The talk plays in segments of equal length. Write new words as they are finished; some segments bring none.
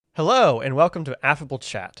Hello, and welcome to Affable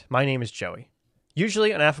Chat. My name is Joey.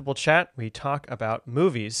 Usually on Affable Chat, we talk about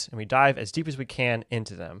movies and we dive as deep as we can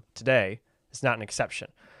into them. Today is not an exception.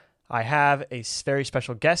 I have a very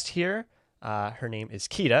special guest here. Her name is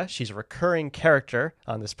Keita. She's a recurring character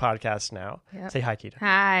on this podcast now. Yep. Say hi, Keita.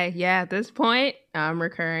 Hi. Yeah, at this point, I'm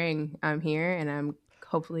recurring. I'm here, and I'm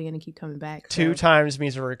hopefully going to keep coming back. Two times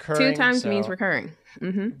means recurring. Two times means recurring.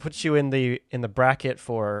 Mm-hmm. Put you in the bracket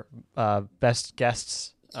for best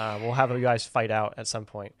guests. We'll have you guys fight out at some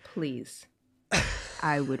point. Please.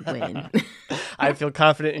 I would win. I feel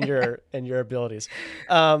confident in your abilities.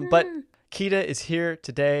 But Keita is here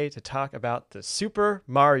today to talk about the Super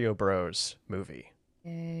Mario Bros. Movie.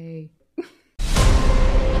 Yay.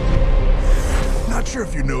 Not sure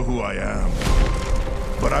if you know who I am,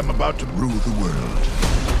 but I'm about to rule the world.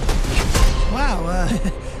 Wow,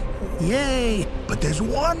 yay. But there's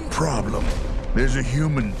one problem. There's a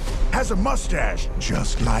human, has a mustache,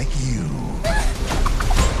 just like you.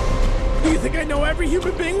 You think I know every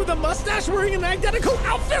human being with a mustache wearing an identical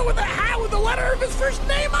outfit with a hat with the letter of his first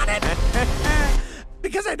name on it?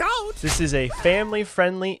 Because I don't. This is a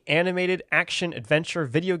family-friendly animated action-adventure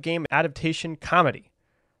video game adaptation comedy.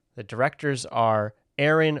 The directors are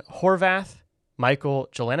Aaron Horvath, Michael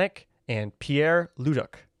Jelenic, and Pierre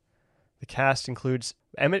Ludock. The cast includes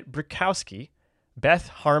Emmett Brikowski, Beth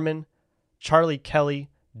Harmon, Charlie Kelly,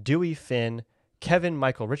 Dewey Finn, Kevin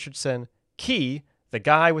Michael Richardson, Key, the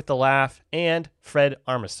guy with the laugh, and Fred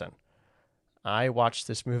Armisen. I watched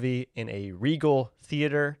this movie in a Regal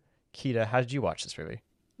theater. Keita, how did you watch this movie?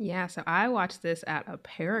 Yeah, so I watched this at a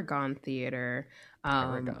Paragon theater.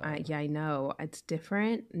 Paragon. I know. It's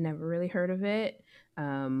different. Never really heard of it.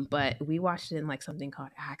 But we watched it in like something called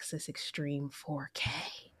Axis Extreme 4K.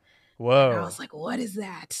 Whoa. And I was like, what is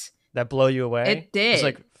that? That blow you away? It did. It was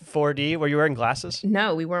like 4D. Were you wearing glasses?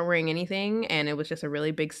 No, we weren't wearing anything, and it was just a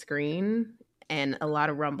really big screen and a lot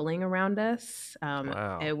of rumbling around us.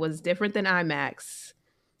 Wow. It was different than IMAX,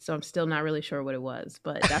 so I'm still not really sure what it was,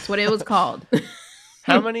 but that's what it was called.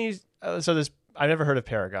 How many? I never heard of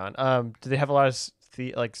Paragon. Do they have a lot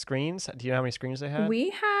of screens? Do you know how many screens they had?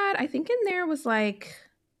 We had, I think in there was like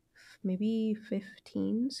maybe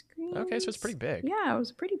 15 screens. Okay, so it's pretty big. Yeah, it was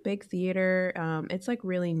a pretty big theater. It's like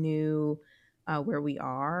really new where we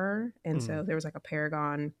are, and so there was like a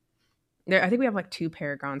Paragon. I think we have like two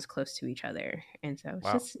Paragons close to each other, and so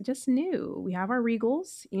it's just new. We have our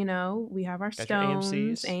Regals, we have our Got Stones,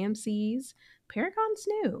 your AMCs. AMCs. Paragon's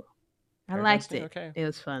new. I Paragon's liked new? it. Okay. It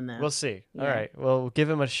was fun though. We'll see. Yeah. All right. Well, we'll give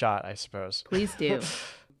him a shot, I suppose. Please do.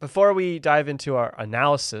 Before we dive into our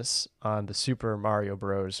analysis on the Super Mario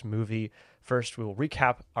Bros. Movie, first we will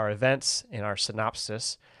recap our events and our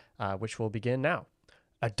synopsis, which will begin now.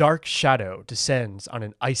 A dark shadow descends on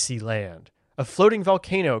an icy land. A floating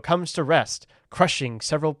volcano comes to rest, crushing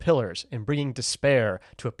several pillars and bringing despair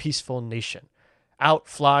to a peaceful nation. Out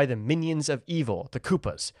fly the minions of evil, the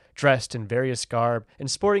Koopas, dressed in various garb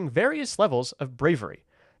and sporting various levels of bravery.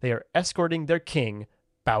 They are escorting their king,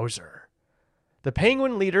 Bowser. The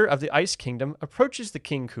penguin leader of the Ice Kingdom approaches the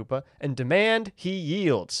King Koopa and demands he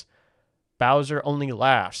yields. Bowser only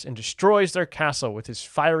laughs and destroys their castle with his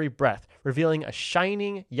fiery breath, revealing a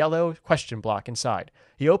shining yellow question block inside.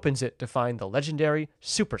 He opens it to find the legendary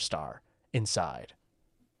Superstar inside.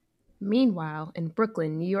 Meanwhile, in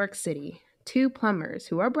Brooklyn, New York City, two plumbers,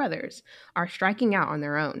 who are brothers, are striking out on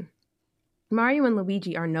their own. Mario and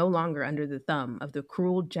Luigi are no longer under the thumb of the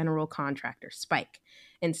cruel general contractor, Spike,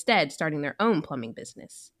 instead starting their own plumbing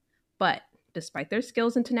business. But despite their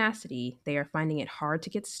skills and tenacity, they are finding it hard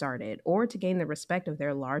to get started or to gain the respect of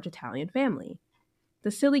their large Italian family.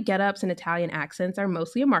 The silly get-ups and Italian accents are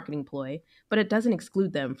mostly a marketing ploy, but it doesn't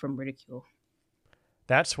exclude them from ridicule.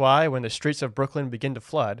 That's why when the streets of Brooklyn begin to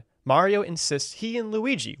flood, Mario insists he and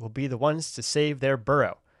Luigi will be the ones to save their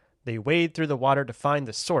borough. They wade through the water to find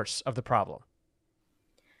the source of the problem.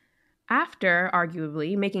 After,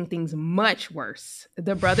 arguably, making things much worse,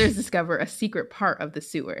 the brothers discover a secret part of the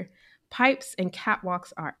sewer. Pipes and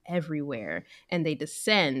catwalks are everywhere, and they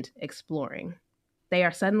descend exploring. They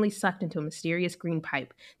are suddenly sucked into a mysterious green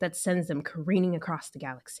pipe that sends them careening across the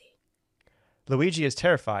galaxy. Luigi is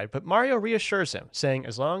terrified, but Mario reassures him, saying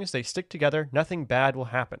as long as they stick together, nothing bad will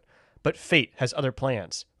happen. But fate has other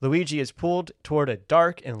plans. Luigi is pulled toward a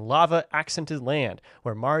dark and lava-accented land,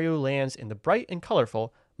 where Mario lands in the bright and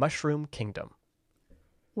colorful Mushroom Kingdom.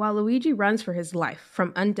 While Luigi runs for his life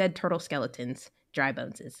from undead turtle skeletons, dry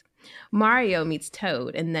boneses, Mario meets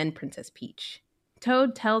Toad and then Princess Peach.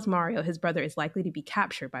 Toad tells Mario his brother is likely to be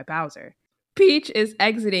captured by Bowser. Peach is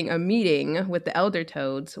exiting a meeting with the Elder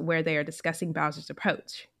Toads where they are discussing Bowser's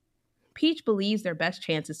approach. Peach believes their best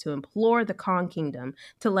chance is to implore the Kong Kingdom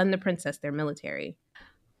to lend the princess their military.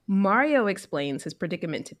 Mario explains his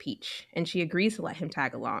predicament to Peach, and she agrees to let him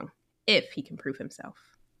tag along, if he can prove himself.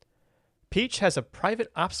 Peach has a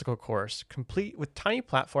private obstacle course complete with tiny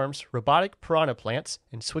platforms, robotic piranha plants,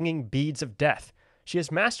 and swinging beads of death. She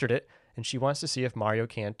has mastered it, and she wants to see if Mario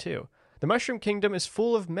can too. The Mushroom Kingdom is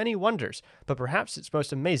full of many wonders, but perhaps its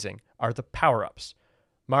most amazing are the power-ups.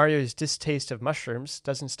 Mario's distaste of mushrooms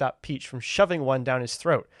doesn't stop Peach from shoving one down his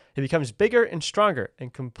throat. He becomes bigger and stronger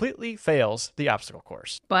and completely fails the obstacle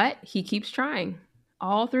course. But he keeps trying.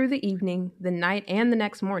 All through the evening, the night, and the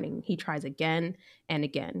next morning, he tries again and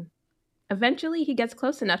again. Eventually, he gets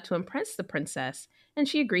close enough to impress the princess, and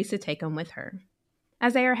she agrees to take him with her.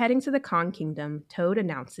 As they are heading to the Kong Kingdom, Toad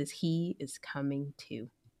announces he is coming too.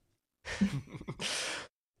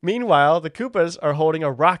 Meanwhile, the Koopas are holding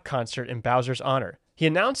a rock concert in Bowser's honor. He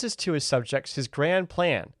announces to his subjects his grand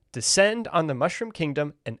plan: descend on the Mushroom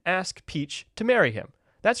Kingdom and ask Peach to marry him.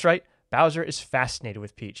 That's right, Bowser is fascinated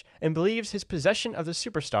with Peach and believes his possession of the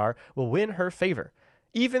superstar will win her favor.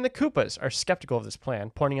 Even the Koopas are skeptical of this plan,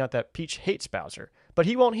 pointing out that Peach hates Bowser, but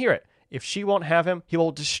he won't hear it. If she won't have him, he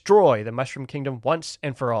will destroy the Mushroom Kingdom once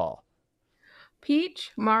and for all. Peach,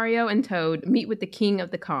 Mario, and Toad meet with the king of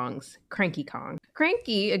the Kongs, Cranky Kong.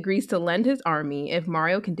 Cranky agrees to lend his army if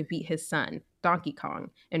Mario can defeat his son, Donkey Kong,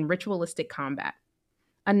 in ritualistic combat.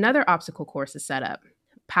 Another obstacle course is set up.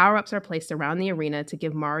 Power-ups are placed around the arena to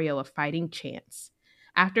give Mario a fighting chance.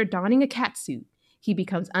 After donning a catsuit, he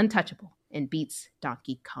becomes untouchable and beats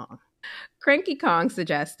Donkey Kong. Cranky Kong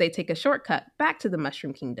suggests they take a shortcut back to the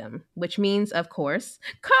Mushroom Kingdom, which means, of course,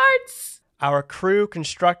 carts! Our crew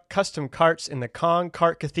construct custom carts in the Kong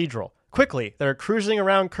Kart Cathedral. Quickly, they're cruising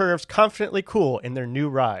around curves confidently cool in their new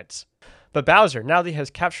rides. But Bowser, now that he has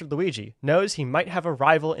captured Luigi, knows he might have a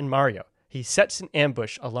rival in Mario. He sets an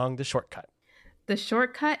ambush along the shortcut. The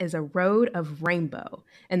shortcut is a road of rainbow,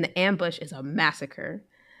 and the ambush is a massacre.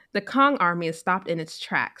 The Kong army is stopped in its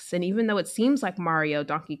tracks, and even though it seems like Mario,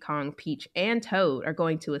 Donkey Kong, Peach, and Toad are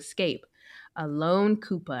going to escape, a lone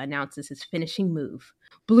Koopa announces his finishing move: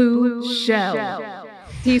 Blue Shell.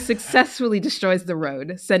 He successfully destroys the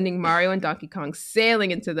road, sending Mario and Donkey Kong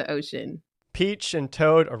sailing into the ocean. Peach and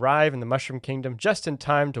Toad arrive in the Mushroom Kingdom just in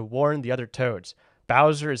time to warn the other Toads.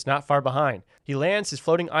 Bowser is not far behind. He lands his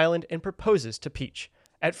floating island and proposes to Peach.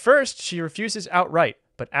 At first, she refuses outright,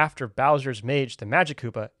 but after Bowser's mage, the Magic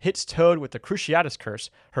Koopa, hits Toad with the Cruciatus Curse,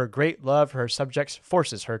 her great love for her subjects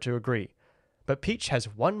forces her to agree. But Peach has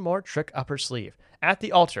one more trick up her sleeve. At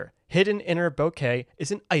the altar, hidden in her bouquet,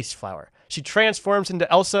 is an ice flower. She transforms into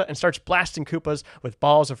Elsa and starts blasting Koopas with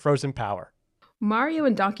balls of frozen power. Mario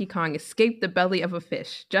and Donkey Kong escape the belly of a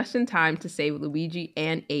fish just in time to save Luigi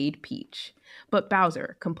and aid Peach. But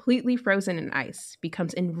Bowser, completely frozen in ice,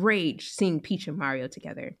 becomes enraged seeing Peach and Mario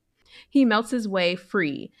together. He melts his way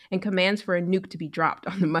free and commands for a nuke to be dropped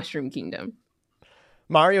on the Mushroom Kingdom.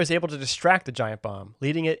 Mario is able to distract the giant bomb,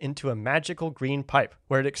 leading it into a magical green pipe,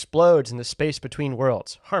 where it explodes in the space between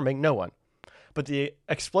worlds, harming no one. But the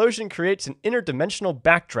explosion creates an interdimensional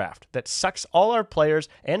backdraft that sucks all our players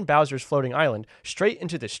and Bowser's floating island straight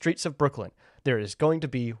into the streets of Brooklyn. There is going to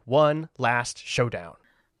be one last showdown.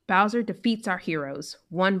 Bowser defeats our heroes,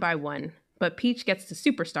 one by one, but Peach gets the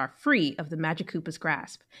superstar free of the Magic Koopa's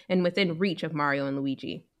grasp and within reach of Mario and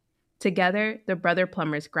Luigi. Together, the brother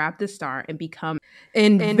plumbers grab the star and become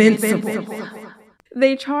invincible.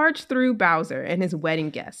 They charge through Bowser and his wedding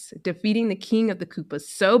guests, defeating the king of the Koopas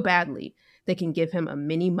so badly they can give him a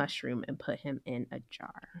mini mushroom and put him in a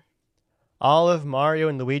jar. All of Mario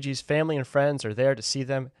and Luigi's family and friends are there to see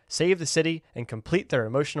them save the city and complete their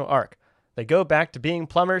emotional arc. They go back to being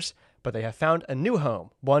plumbers, but they have found a new home,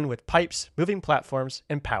 one with pipes, moving platforms,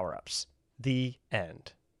 and power-ups. The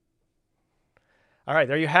end. All right,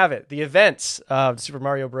 there you have it. The events of the Super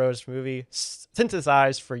Mario Bros. Movie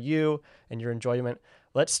synthesized for you and your enjoyment.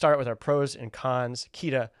 Let's start with our pros and cons.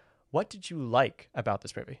 Kita, what did you like about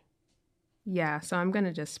this movie? Yeah, so I'm going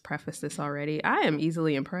to just preface this already. I am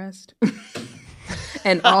easily impressed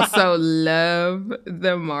and also love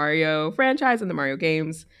the Mario franchise and the Mario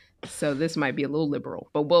games. So this might be a little liberal,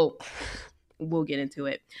 but we'll get into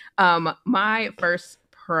it. My first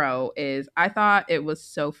pro is I thought it was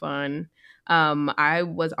so fun. I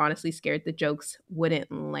was honestly scared the jokes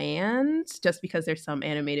wouldn't land just because there's some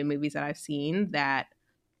animated movies that I've seen that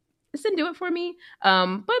just didn't do it for me. But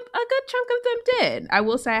a good chunk of them did. I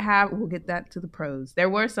will say we'll get that to the pros. There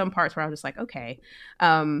were some parts where I was just like, okay.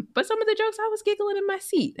 But some of the jokes I was giggling in my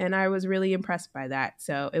seat and I was really impressed by that.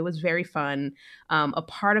 So it was very fun. A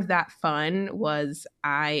part of that fun was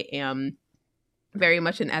I am very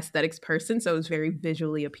much an aesthetics person, so it was very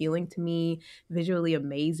visually appealing to me, visually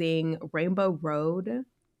amazing. Rainbow Road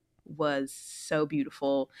was so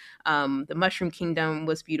beautiful. The Mushroom Kingdom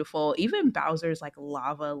was beautiful. Even Bowser's like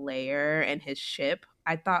lava lair and his ship,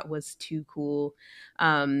 I thought was too cool.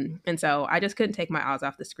 And so I just couldn't take my eyes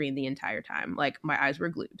off the screen the entire time. Like my eyes were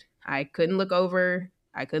glued. I couldn't look over.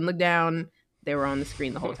 I couldn't look down. They were on the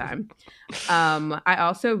screen the whole time. I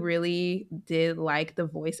also really did like the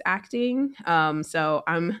voice acting. So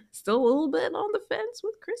I'm still a little bit on the fence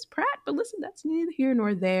with Chris Pratt, but listen, that's neither here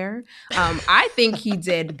nor there. I think he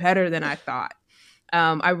did better than I thought.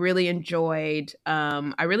 I really enjoyed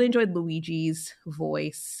Luigi's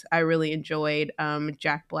voice. I really enjoyed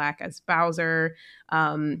Jack Black as Bowser.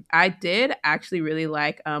 I did actually really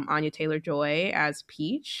like Anya Taylor-Joy as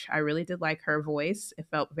Peach. I really did like her voice. It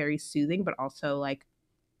felt very soothing, but also like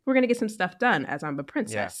we're gonna get some stuff done as I'm a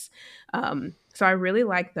princess. Yeah. So I really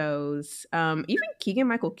like those. Even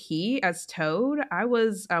Keegan-Michael Key as Toad. I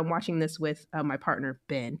was watching this with my partner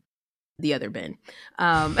Ben, the other Ben.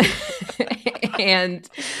 And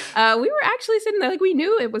we were actually sitting there like we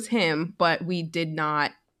knew it was him, but we could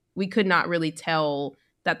not really tell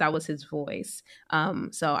that was his voice.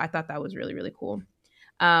 So I thought that was really, really cool.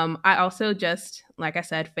 I also just, like I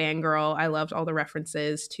said, fangirl. I loved all the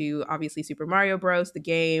references to obviously Super Mario Bros, the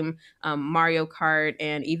game, Mario Kart,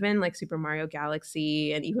 and even like Super Mario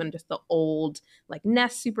Galaxy, and even just the old like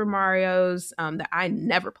NES Super Marios that I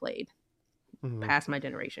never played. Past my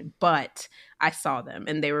generation, but I saw them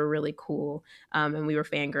and they were really cool, and we were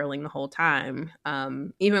fangirling the whole time.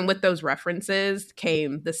 Even with those references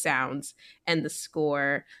came the sounds and the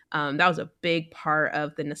score. That was a big part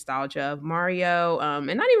of the nostalgia of Mario,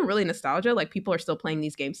 and not even really nostalgia, like people are still playing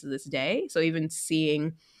these games to this day, so even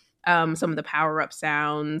seeing some of the power-up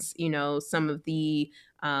sounds, some of the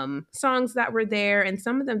songs that were there, and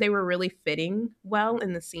some of them, they were really fitting well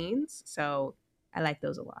in the scenes, so I like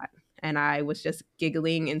those a lot. And I was just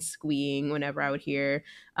giggling and squeeing whenever I would hear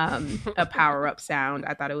a power-up sound.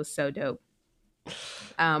 I thought it was so dope.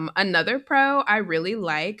 Another pro I really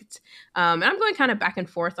liked, and I'm going kind of back and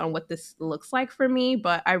forth on what this looks like for me,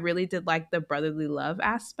 but I really did like the brotherly love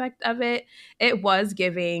aspect of it. It was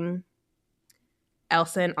giving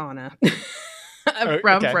Elsa and Anna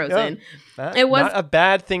from Frozen. Yeah. It was not a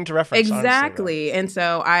bad thing to reference. Exactly. Honestly, and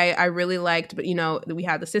so I really liked, but we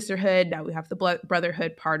have the sisterhood, now we have the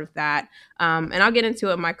brotherhood part of that. And I'll get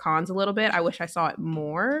into it, my cons a little bit. I wish I saw it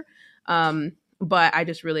more. But I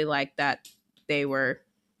just really liked that they were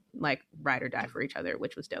like ride or die for each other,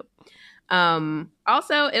 which was dope.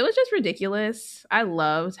 Also, it was just ridiculous. I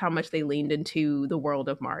loved how much they leaned into the world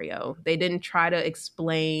of Mario. They didn't try to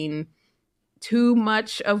explain too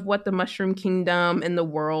much of what the Mushroom Kingdom and the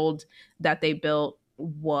world that they built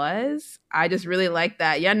was. I just really like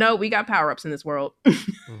that. Yeah, no, we got power-ups in this world.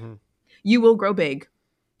 You will grow big,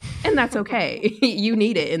 and that's okay. You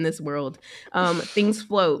need it in this world. Things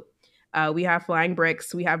float. We have flying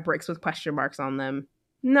bricks. We have bricks with question marks on them.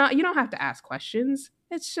 No, you don't have to ask questions.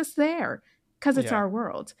 It's just there because it's our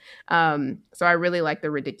world. So I really like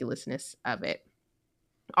the ridiculousness of it.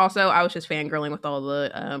 Also, I was just fangirling with all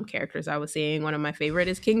the characters I was seeing. One of my favorite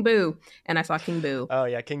is King Boo, and I saw King Boo. Oh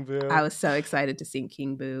yeah, King Boo. I was so excited to see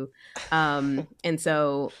King Boo. And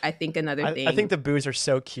so I think another thing. I think the Boos are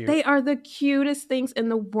so cute. They are the cutest things in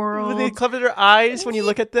the world. They cover their eyes when you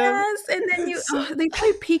look at them. Yes, and then they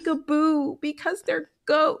play peekaboo because they're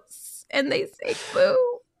ghosts, and they say boo.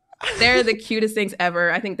 They're the cutest things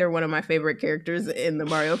ever. I think they're one of my favorite characters in the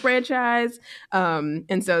Mario franchise.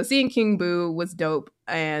 And so seeing King Boo was dope,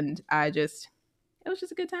 and it was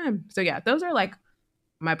just a good time. So yeah, those are like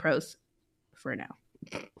my pros for now.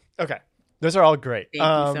 Okay. Those are all great. Thank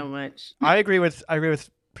you so much. I agree with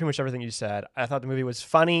pretty much everything you said. I thought the movie was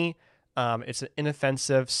funny. It's an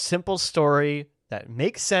inoffensive, simple story that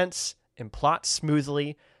makes sense and plots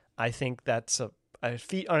smoothly. I think that's a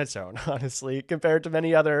feat on its own, honestly, compared to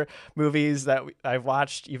many other movies that I've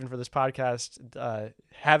watched, even for this podcast.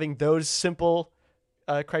 Having those simple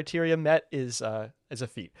criteria met is a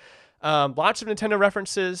feat. Lots of Nintendo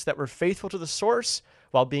references that were faithful to the source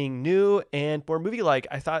while being new and more movie-like.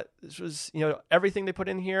 I thought this was, everything they put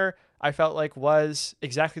in here, I felt like was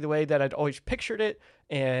exactly the way that I'd always pictured it,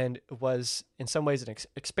 and was in some ways an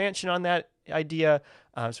expansion on that idea.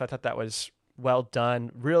 So I thought that was well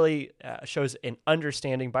done. Really shows an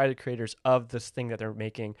understanding by the creators of this thing that they're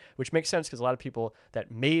making, which makes sense because a lot of people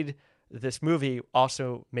that made this movie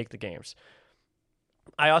also make the games.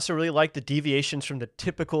 I also really like the deviations from the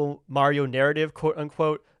typical Mario narrative, quote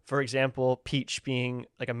unquote, For example, Peach being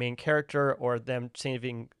like a main character, or them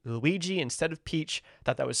saving Luigi instead of Peach. I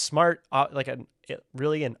thought that was smart,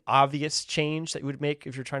 really an obvious change that you would make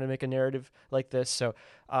if you're trying to make a narrative like this. So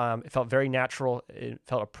it felt very natural, it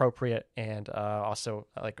felt appropriate, and also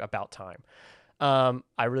like about time.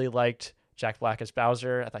 I really liked Jack Black as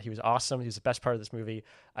Bowser. I thought he was awesome. He was the best part of this movie.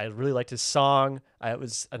 I really liked his song. It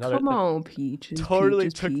was another Come on, Peaches. totally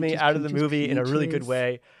Peaches, took me Peaches, out of the Peaches, movie in a really good Peaches.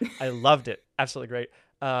 way. I loved it. Absolutely great.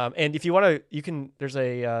 And if you want to, you can. There's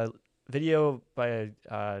a video by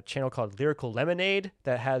a channel called Lyrical Lemonade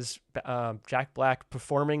that has Jack Black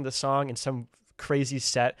performing the song in some crazy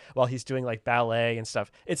set while he's doing like ballet and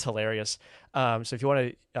stuff. It's hilarious. So if you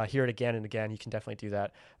want to hear it again and again, you can definitely do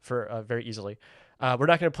that for very easily. We're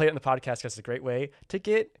not going to play it in the podcast because it's a great way to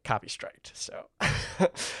get copy striked. So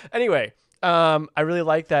anyway, I really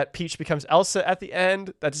like that Peach becomes Elsa at the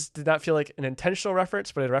end. That just did not feel like an intentional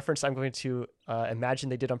reference, but a reference I'm going to imagine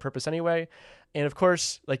they did on purpose anyway. And of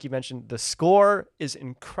course, like you mentioned, the score is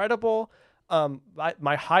incredible.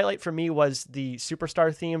 My highlight for me was the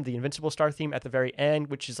Superstar theme, the Invincible Star theme at the very end,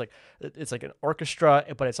 which is like, it's like an orchestra,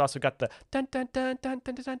 but it's also got the dun dun dun dun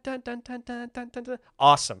dun dun dun dun dun dun dun dun dun.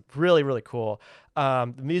 Awesome, really really cool.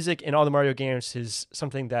 The music in all the Mario games is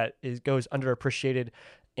something that goes underappreciated,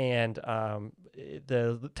 and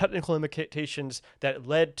the technical limitations that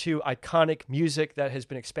led to iconic music that has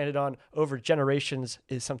been expanded on over generations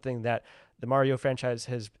is something that the Mario franchise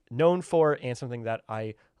has known for, and something that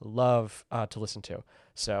I love to listen to.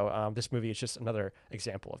 So this movie is just another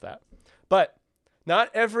example of that. But not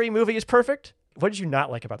every movie is perfect. What did you not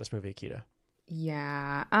like about this movie, Akita?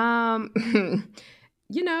 Yeah.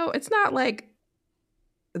 It's not like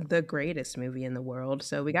the greatest movie in the world,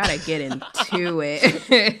 so we gotta get into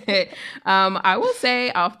it. I will say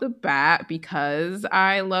off the bat, because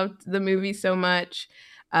I loved the movie so much,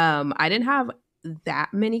 I didn't have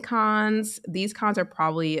that many cons. These cons are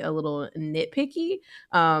probably a little nitpicky.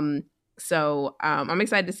 So I'm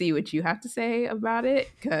excited to see what you have to say about it,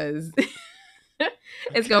 because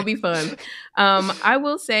it's gonna be fun. I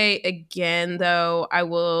will say again, though,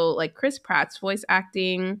 like Chris Pratt's voice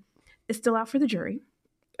acting is still out for the jury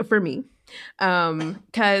for me,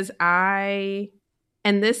 because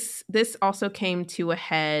this also came to a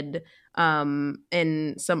head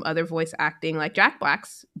in some other voice acting. Like Jack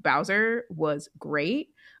Black's Bowser was great,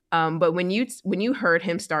 but when you heard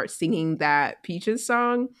him start singing that Peaches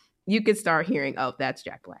song, you could start hearing, oh, that's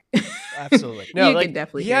Jack Black. Absolutely. No, you like, can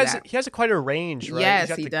definitely he hear has that. he has quite a range, right? Yes,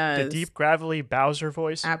 He's he got the does. deep gravelly Bowser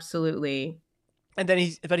voice. Absolutely. And then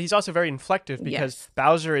he's also very inflective, because Yes.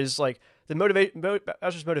 Bowser is like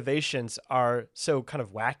Bowser's motivations are so kind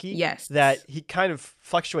of wacky, Yes. that he kind of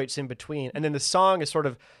fluctuates in between. And then the song is sort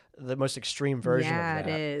of the most extreme version Yeah, of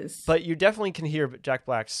that. it is. But you definitely can hear Jack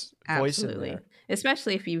Black's voice in Absolutely. there.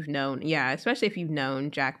 Especially if you've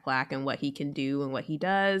known Jack Black and what he can do and what he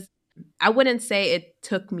does. I wouldn't say it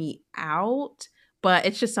took me out, but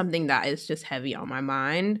it's just something that is just heavy on my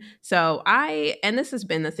mind. So and this has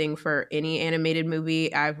been the thing for any animated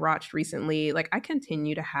movie I've watched recently, like I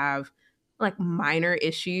continue to have like minor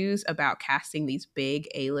issues about casting these big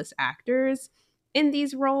A-list actors in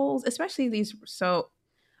these roles, especially these. So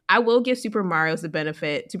I will give Super Mario the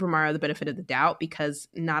benefit of the doubt, because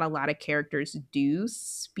not a lot of characters do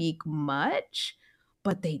speak much,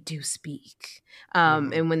 but they do speak.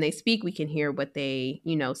 And when they speak, we can hear what they,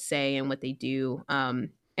 say and what they do.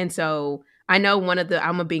 And so I know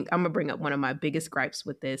I'm gonna bring up one of my biggest gripes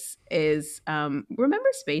with this is, remember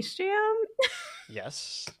Space Jam?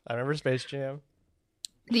 Yes, I remember Space Jam.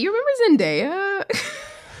 Do you remember Zendaya?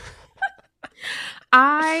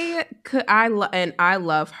 I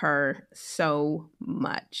love her so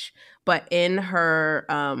much, but in her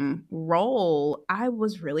role, I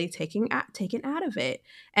was really taken out of it,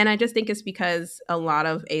 and I just think it's because a lot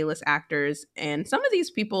of A-list actors and some of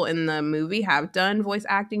these people in the movie have done voice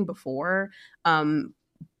acting before,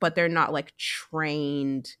 but they're not like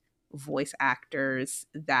trained voice actors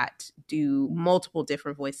that do multiple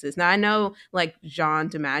different voices. Now I know like John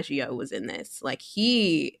DiMaggio was in this. Like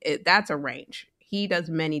that's a range. He does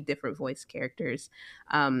many different voice characters.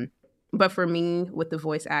 But for me, with the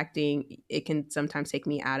voice acting, it can sometimes take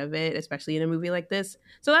me out of it, especially in a movie like this.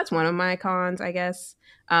 So that's one of my cons, I guess.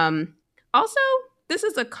 Also, this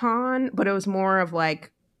is a con, but it was more of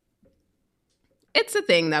like, it's a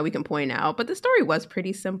thing that we can point out, but the story was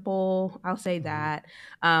pretty simple. I'll say that.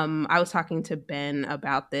 I was talking to Ben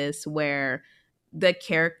about this, where the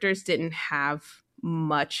characters didn't have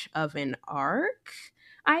much of an arc,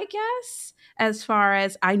 I guess, as far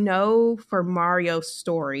as I know. For Mario's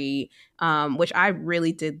story, which I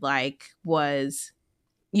really did like, was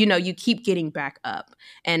you keep getting back up.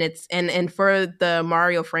 And it's and for the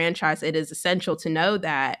Mario franchise, it is essential to know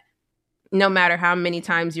that no matter how many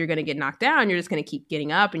times you're going to get knocked down, you're just going to keep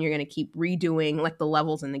getting up and you're going to keep redoing like the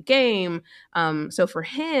levels in the game. So for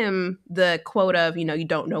him, the quote of, you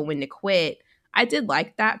don't know when to quit, I did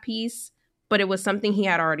like that piece, but it was something he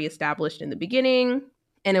had already established in the beginning.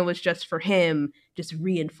 And it was just for him, just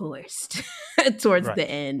reinforced towards the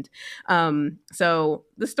end. So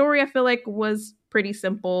the story, I feel like, was pretty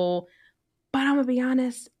simple, but I'm going to be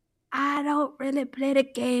honest, I don't really play the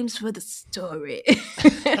games for the story.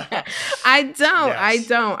 I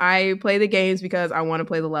don't. I play the games because I want to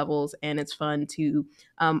play the levels, and it's fun to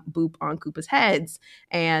boop on Koopa's heads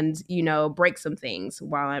and, break some things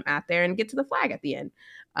while I'm out there and get to the flag at the end.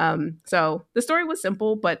 So the story was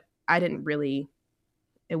simple, but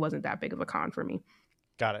it wasn't that big of a con for me.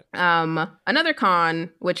 Got it. Another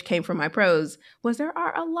con, which came from my pros, was there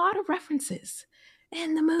are a lot of references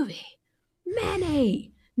in the movie.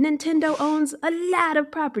 Many. Nintendo owns a lot of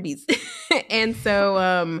properties. And so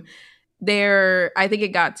I think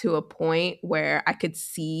it got to a point where I could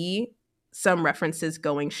see some references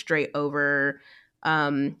going straight over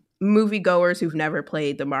moviegoers who've never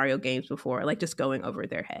played the Mario games before, like just going over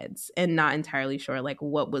their heads and not entirely sure like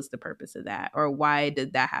what was the purpose of that or why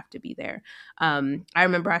did that have to be there. I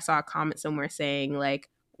remember I saw a comment somewhere saying like,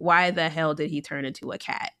 why the hell did he turn into a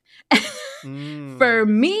cat? For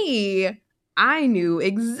me, I knew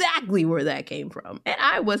exactly where that came from. And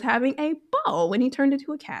I was having a ball when he turned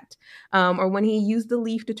into a cat. Or when he used the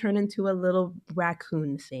leaf to turn into a little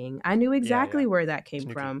raccoon thing. I knew exactly where that came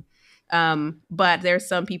from. But there's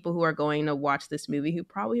some people who are going to watch this movie who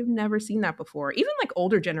probably have never seen that before. Even like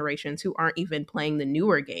older generations who aren't even playing the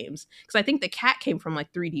newer games. Because I think the cat came from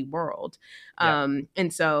like 3D World.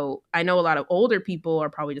 And so I know a lot of older people are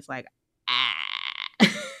probably just like,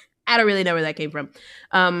 I don't really know where that came from.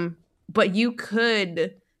 But you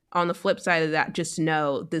could, on the flip side of that, just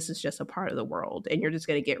know this is just a part of the world and you're just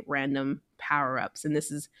going to get random power-ups. And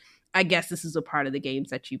I guess this is a part of the games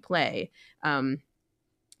that you play. So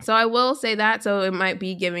I will say that. So it might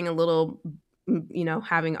be giving a little,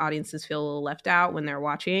 having audiences feel a little left out when they're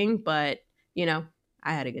watching. But, I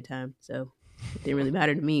had a good time. So it didn't really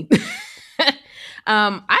matter to me.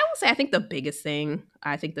 I will say I think the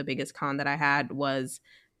biggest con that I had was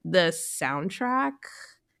the soundtrack.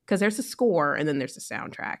 Because there's a score and then there's a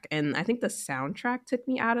soundtrack. And I think the soundtrack took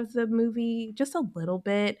me out of the movie just a little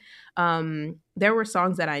bit. There were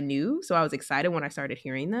songs that I knew. So I was excited when I started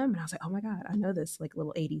hearing them. And I was like, oh my God, I know this like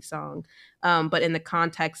little 80s song. But in the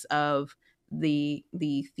context of the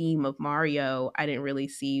theme of Mario, I didn't really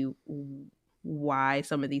see why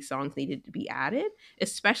some of these songs needed to be added.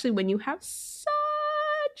 Especially when you have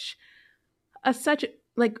such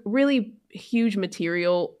like really huge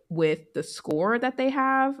material with the score that they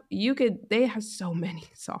have. They have so many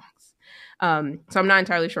songs. So I'm not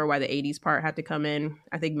entirely sure why the 80s part had to come in.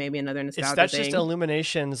 I think maybe another nostalgia that's thing. Just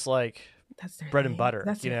Illumination's like bread and butter.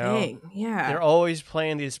 That's their thing. Yeah. They're always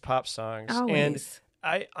playing these pop songs. Always.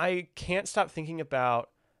 And I can't stop thinking about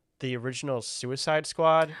the original Suicide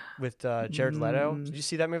Squad with Jared Leto. Did you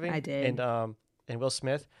see that movie? I did. And Will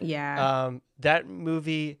Smith. Yeah. That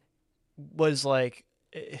movie was like,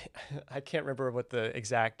 I can't remember what the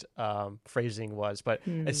exact phrasing was, but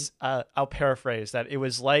I'll paraphrase that. It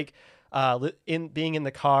was like being in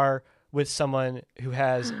the car with someone who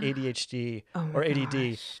has ADHD or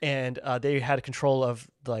ADD, and they had control of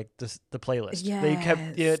like the playlist. Yes. They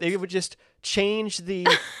kept, they would just change the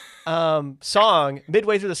song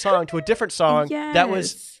midway through the song to a different song that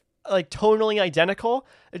was like tonally identical,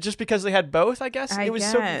 just because they had both. I guess it was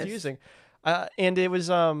so confusing, and it was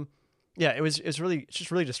it was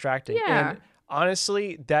really distracting. Yeah. And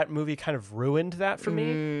honestly, that movie kind of ruined that for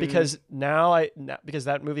me because because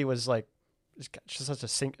that movie was like just such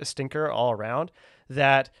a stinker all around,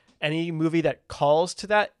 that any movie that calls to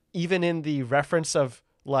that, even in the reference of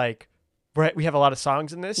like, we have a lot of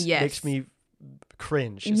songs in this, makes me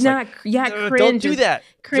cringe. It's cringe. Don't do that.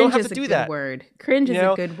 Cringe don't have is to do a good that. word. Cringe is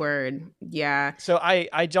a good word. Yeah. So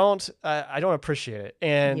I don't appreciate it,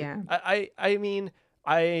 and I mean.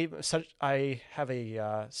 I have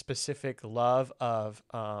a specific love of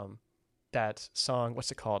that song.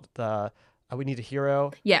 What's it called? The We Need a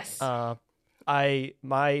Hero. Yes. My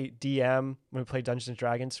DM when we played Dungeons and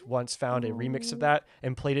Dragons once found a remix of that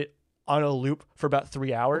and played it on a loop for about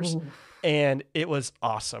 3 hours, and it was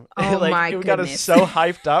awesome. Oh my it goodness. got us so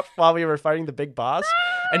hyped up while we were fighting the big boss,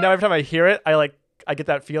 and now every time I hear it, I get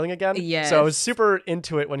that feeling again. Yes. So I was super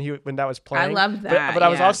into it when that was playing. I love that. But I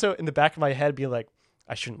was also in the back of my head being like,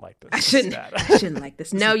 I shouldn't like this. I This is shouldn't. bad." I shouldn't like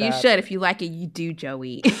this. No, is you bad. should. If you like it, you do,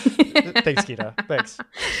 Joey. Thanks, Kita. Thanks.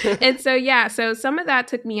 And so yeah, so some of that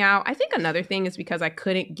took me out. I think another thing is because I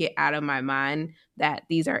couldn't get out of my mind that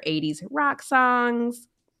these are 80s rock songs.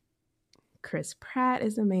 Chris Pratt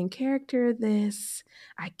is the main character of this.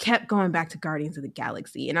 I kept going back to Guardians of the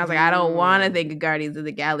Galaxy, and I was like, I don't want to think of Guardians of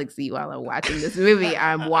the Galaxy while I'm watching this movie.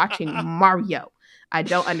 I'm watching Mario. I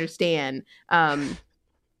don't understand. And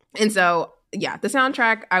so yeah, the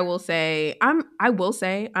soundtrack, I will say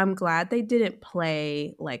I'm glad they didn't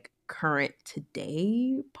play like current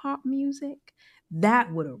today pop music.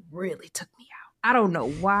 That would have really took me out. I don't know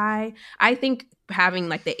why. I think having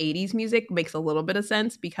like the 80s music makes a little bit of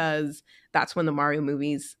sense because that's when the Mario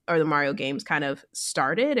movies or the Mario games kind of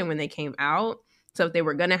started and when they came out. So if they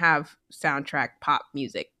were going to have soundtrack pop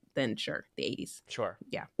music, then sure, the 80s. Sure.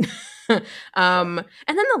 Yeah. And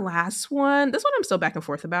then the last one, this one I'm still back and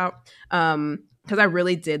forth about because I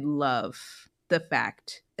really did love the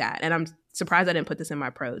fact that, and I'm surprised I didn't put this in my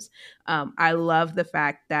pros. I love the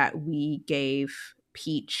fact that we gave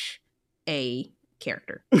Peach a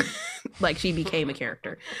character. Like she became a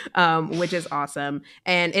character, which is awesome.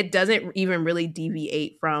 And it doesn't even really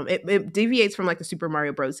deviate from it deviates from like the Super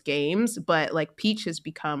Mario Bros. Games, but like Peach has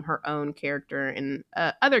become her own character in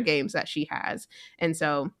other games that she has. And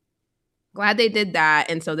so glad they did that.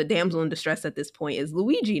 And so the damsel in distress at this point is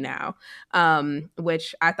Luigi now,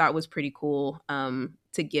 which I thought was pretty cool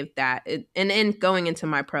to give that. And going into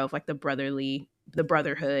my pro of like the brotherhood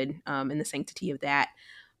and the sanctity of that.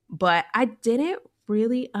 But I didn't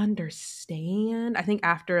really understand. I think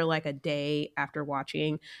after like a day after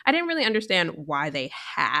watching, I didn't really understand why they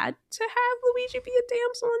had to have Luigi be a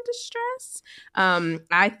damsel in distress.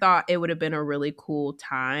 I thought it would have been a really cool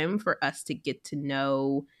time for us to get to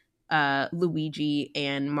know Luigi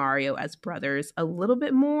and Mario as brothers a little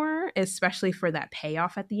bit more, especially for that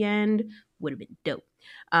payoff at the end. Would have been dope.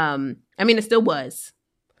 I mean, it still was.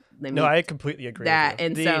 No, I completely agree that,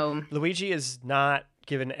 with you. And so Luigi is not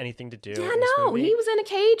given anything to do. Yeah, in this no, movie. he was in a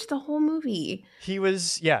cage the whole movie. He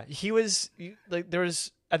was like, there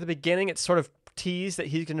was at the beginning, it's sort of teased that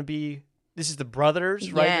he's going to be, this is the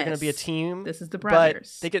brothers, right? They're going to be a Yes. team. This is the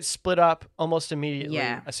brothers. But they get split up almost immediately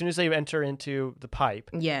Yeah. as soon as they enter into the pipe.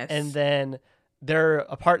 Yes. And then they're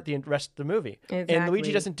apart the rest of the movie. And Luigi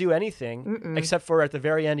Exactly. doesn't do anything except for at the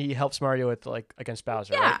very end, he helps Mario with like against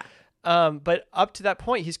Bowser, Yeah. right? But up to that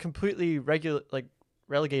point, he's completely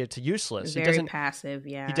relegated to useless. Very passive,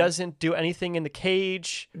 yeah. He doesn't do anything in the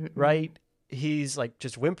cage, right? He's like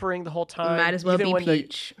just whimpering the whole time. Might as well even be when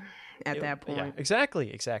Peach at that point. Yeah,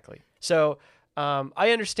 exactly. So I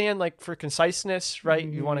understand, like, for conciseness, right?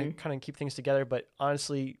 You want to kind of keep things together, but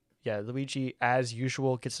honestly, yeah, Luigi, as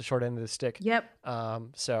usual, gets the short end of the stick. Yep.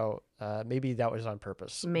 So maybe that was on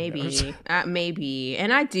purpose. Who knows? Maybe. Maybe.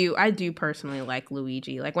 And I do personally like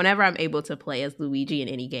Luigi. Like whenever I'm able to play as Luigi in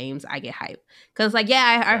any games, I get hyped. Because like,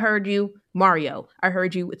 I heard you, Mario. I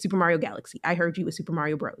heard you with Super Mario Galaxy. I heard you with Super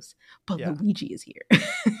Mario Bros. But Yeah. Luigi is here.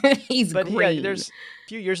 He's But great. yeah, there's a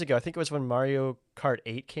few years ago, I think it was when Mario Kart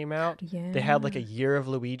 8 came out. Yeah. They had like a year of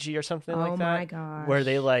Luigi or something like that. Oh my gosh. Where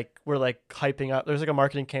they were hyping up. There's like a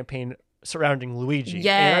marketing campaign surrounding Luigi.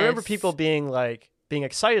 And I remember Yes. people being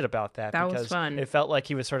excited about that. That was because fun. it felt like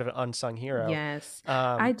he was sort of an unsung hero. Yes.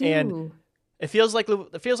 I do. And it feels like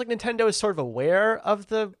Nintendo is sort of aware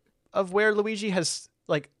of where Luigi has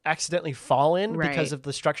like accidentally fallen because Right. of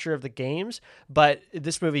the structure of the games, but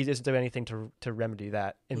this movie doesn't do anything to remedy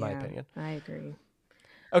that, in my Yeah, opinion. I agree.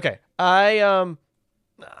 Okay,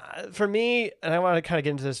 for me, and I want to kind of get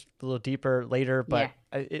into this a little deeper later, but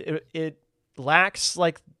it lacks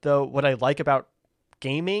like what I like about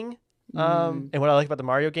gaming, and what I like about the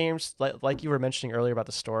Mario games. Like you were mentioning earlier about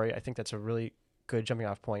the story, I think that's a really good jumping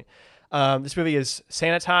off point. This movie is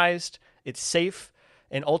sanitized, it's safe,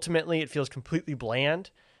 and ultimately it feels completely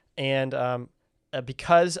bland. And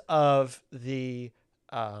because of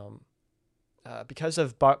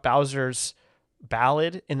Bowser's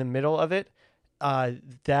ballad in the middle of it,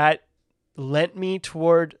 that lent me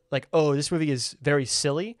toward like, oh, this movie is very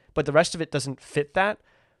silly, but the rest of it doesn't fit that.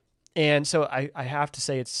 And so I have to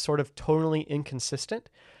say it's sort of totally inconsistent.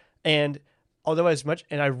 And although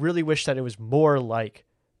and I really wish that it was more like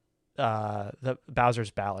the Bowser's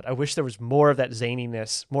ballad. I wish there was more of that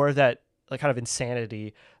zaniness, more of that like kind of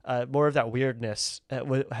insanity, more of that weirdness that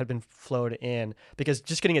had been flowed in, because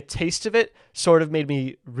just getting a taste of it sort of made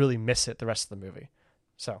me really miss it the rest of the movie.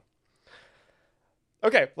 So,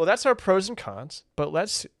 okay, well, that's our pros and cons, but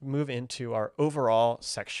let's move into our overall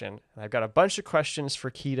section. And I've got a bunch of questions for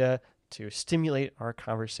Kita to stimulate our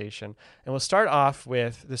conversation. And we'll start off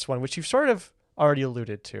with this one, which you've sort of already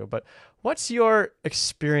alluded to, but what's your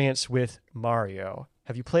experience with Mario?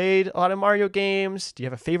 Have you played a lot of Mario games? Do you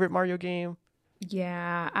have a favorite Mario game?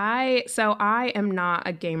 Yeah, I am not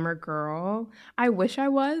a gamer girl. I wish I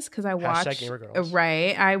was because I watch Gamer girls.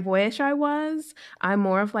 right. I wish I was. I'm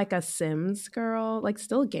more of like a Sims girl, like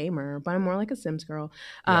still a gamer, but I'm more like a Sims girl.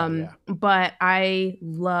 Yeah. But I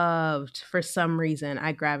loved, for some reason,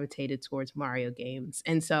 I gravitated towards Mario games,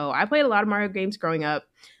 and so I played a lot of Mario games growing up,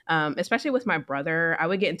 especially with my brother. I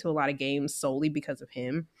would get into a lot of games solely because of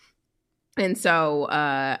him. And so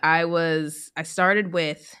I started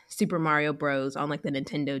with Super Mario Bros. On like the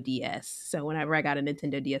Nintendo DS. So whenever I got a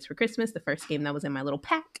Nintendo DS for Christmas, the first game that was in my little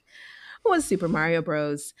pack was Super Mario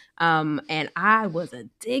Bros. And I was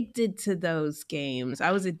addicted to those games.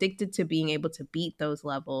 I was addicted to being able to beat those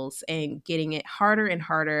levels and getting it harder and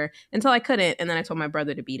harder until I couldn't. And then I told my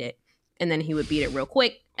brother to beat it. And then he would beat it real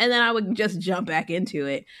quick, and then I would just jump back into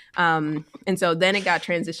it. And so then it got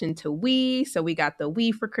transitioned to Wii. So we got the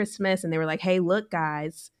Wii for Christmas, and they were like, "Hey, look,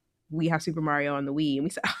 guys, we have Super Mario on the Wii." And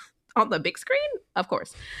we said, "On the big screen, of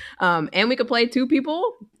course." And we could play 2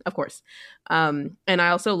 people, of course. And I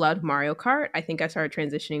also loved Mario Kart. I think I started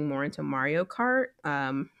transitioning more into Mario Kart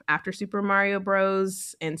after Super Mario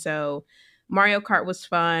Bros. And so Mario Kart was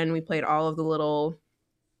fun. We played all of the little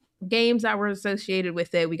games that were associated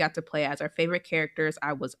with it. We got to play as our favorite characters.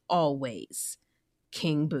 I was always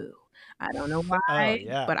King Boo. I don't know why,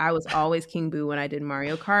 but I was always King Boo when I did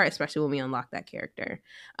Mario Kart, especially when we unlocked that character.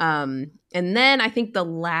 And then I think the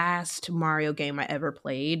last Mario game I ever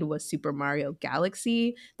played was Super Mario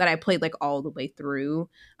Galaxy, that I played like all the way through.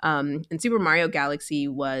 And Super Mario Galaxy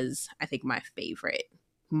was, I think, my favorite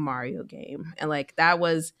Mario game. And like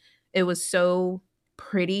it was so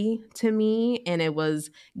pretty to me, and it was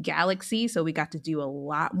Galaxy, so we got to do a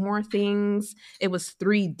lot more things. It was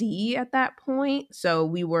 3D at that point, so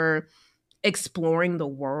we were exploring the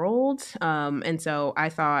world, and so I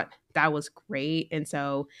thought that was great. And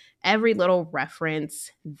so every little reference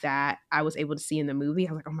that I was able to see in the movie,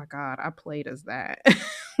 I was like, oh my god, I played as that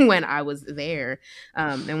when I was there,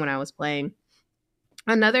 and when I was playing.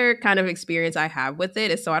 Another kind of experience I have with it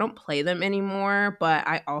is, so I don't play them anymore, but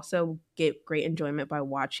I also get great enjoyment by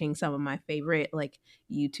watching some of my favorite like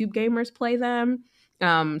YouTube gamers play them.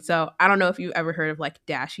 So I don't know if you've ever heard of like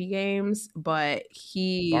Dashy Games, but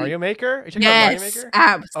Mario Maker? Are you talking about Mario yes, Maker?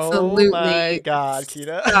 absolutely. Oh my god,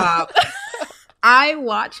 Kita. Stop. I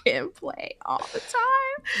watch him play all the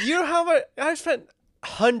time. You know how much I've spent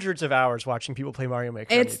hundreds of hours watching people play Mario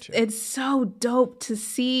Maker on YouTube. It's so dope to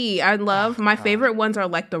see. I love my favorite ones are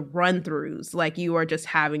like the run throughs, like you are just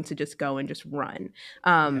having to just go and just run,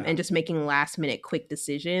 and just making last minute quick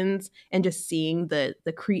decisions, and just seeing the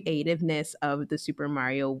creativeness of the Super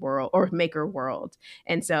Mario world or Maker world.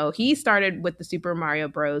 And so he started with the Super Mario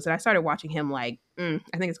Bros, and I started watching him like I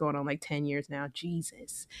think it's going on like 10 years now.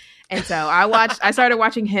 Jesus. And so I started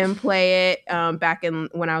watching him play it back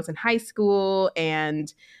when I was in high school.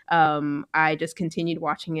 And I just continued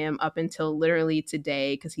watching him up until literally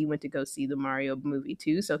today, because he went to go see the Mario movie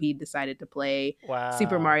too. So he decided to play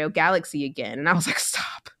Super Mario Galaxy again. And I was like,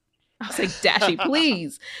 stop. I was like, Dashy,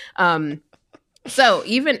 please. So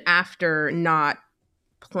even after not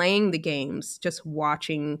playing the games, just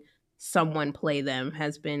watching someone play them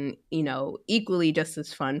has been, equally just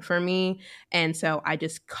as fun for me. And so I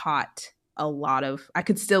just I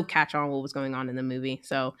could still catch on what was going on in the movie.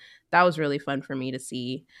 So that was really fun for me to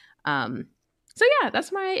see. So yeah,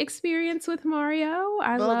 that's my experience with Mario.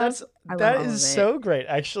 That is so great,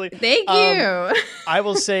 actually. Thank you. I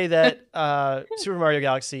will say that Super Mario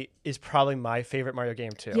Galaxy is probably my favorite Mario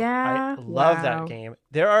game too. Yeah, I love that game.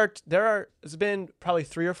 There's been probably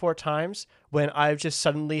 3 or 4 times when I've just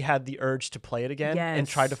suddenly had the urge to play it again and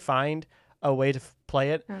try to find a way to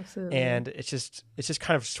play it. Absolutely. And it's just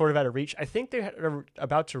kind of sort of out of reach. I think they're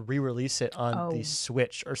about to re-release it on the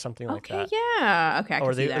Switch or something like that. Yeah. Okay. I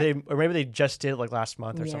can see that. Or maybe they just did it like last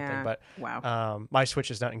month or something. But wow. My Switch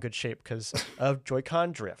is not in good shape because of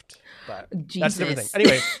Joy-Con drift. But Jesus. that's a different thing.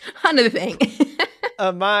 Anyway, another thing.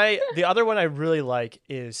 The other one I really like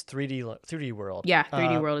is 3D World. Yeah,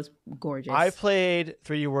 3D World is gorgeous. I played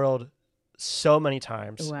 3D World so many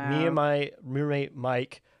times. Wow. Me and my roommate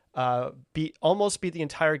Mike almost beat the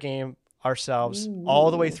entire game ourselves. Ooh.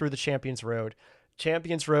 All the way through the Champions Road.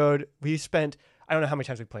 We spent, I don't know how many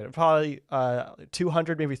times we played it, probably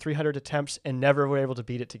 200, maybe 300 attempts, and never were able to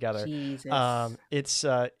beat it together. Jesus.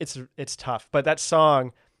 It's tough, but that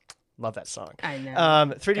song, love that song. I know.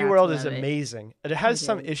 3D World is amazing. It has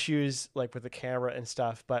some issues like with the camera and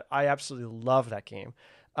stuff, but I absolutely love that game.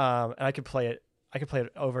 And I could play it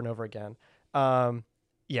over and over again.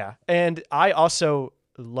 Yeah. And I also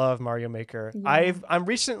love Mario Maker. Yeah. I'm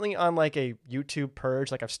recently on like a YouTube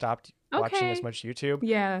purge. Like I've stopped watching as much YouTube.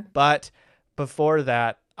 Yeah. But before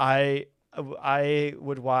that, I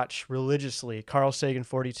would watch religiously Carl Sagan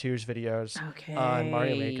 42's videos on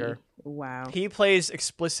Mario Maker. Wow. He plays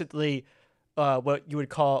explicitly what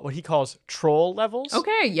he calls troll levels.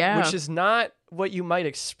 Okay, yeah. Which is not what you might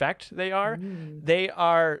expect they are. They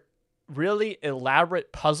are really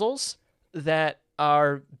elaborate puzzles that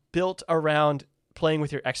are built around playing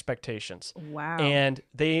with your expectations. Wow. And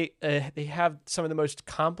they have some of the most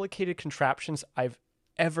complicated contraptions I've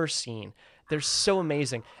ever seen. They're so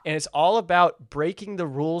amazing. And it's all about breaking the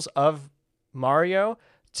rules of Mario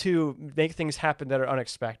to make things happen that are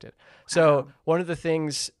unexpected. So one of the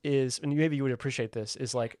things is, and maybe you would appreciate this,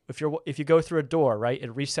 is like if you go through a door, right, it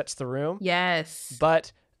resets the room. Yes.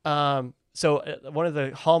 But so one of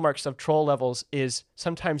the hallmarks of troll levels is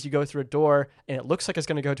sometimes you go through a door and it looks like it's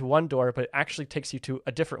going to go to one door, but it actually takes you to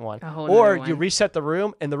a different one. Or you reset the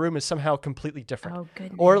room and the room is somehow completely different. Oh,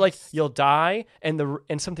 goodness. Or like you'll die and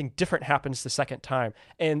something different happens the second time.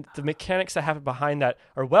 And the mechanics that happen behind that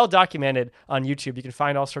are well documented on YouTube. You can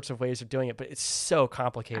find all sorts of ways of doing it, but it's so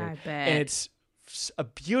complicated. I bet. And it's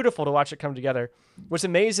beautiful to watch it come together. What's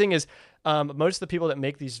amazing is most of the people that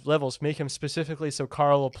make these levels make them specifically so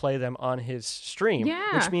Carl will play them on his stream,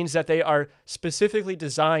 which means that they are specifically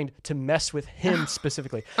designed to mess with him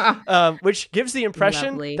specifically, which gives the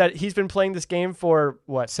impression that he's been playing this game for,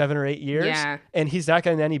 7 or 8 years, and he's not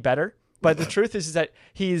getting any better. But the truth is that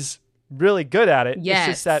he's really good at it. Yes.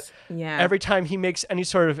 It's just that every time he makes any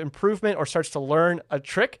sort of improvement or starts to learn a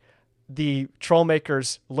trick, the troll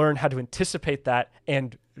makers learn how to anticipate that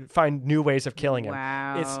and find new ways of killing him.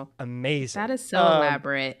 Wow. It's amazing. That is so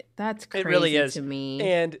elaborate. That's crazy it really is. to me.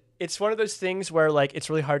 And it's one of those things where like it's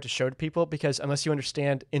really hard to show to people because unless you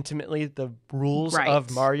understand intimately the rules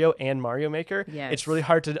of Mario and Mario Maker, it's really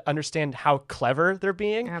hard to understand how clever they're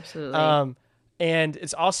being. Absolutely. And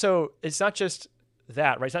it's not just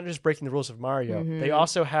that, right? It's not just breaking the rules of Mario. They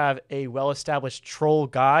also have a well-established troll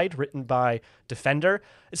guide written by Defender.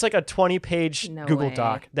 It's like a 20-page Google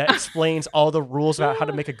Doc that explains all the rules about how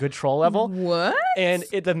to make a good troll level. What? And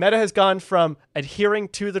the meta has gone from adhering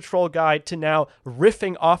to the troll guide to now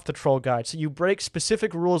riffing off the troll guide. So you break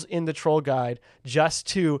specific rules in the troll guide just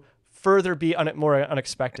to further be more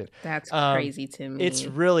unexpected. That's crazy to me. It's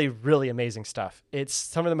really, really amazing stuff. It's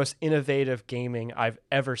some of the most innovative gaming I've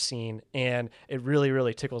ever seen, and it really,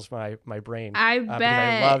 really tickles my brain. I bet. Because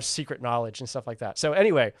I love secret knowledge and stuff like that. So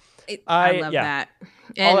anyway, I love that.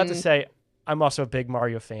 All that to say, I'm also a big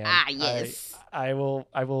Mario fan. Yes. I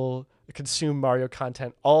will consume Mario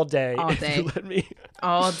content all day. If you let me.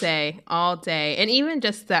 All day. And even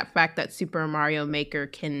just that fact that Super Mario Maker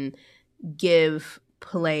can give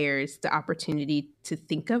players the opportunity to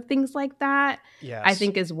think of things like that, I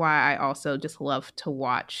think is why I also just love to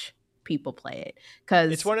watch people play it,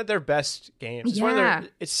 because it's one of their best games.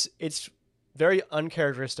 It's very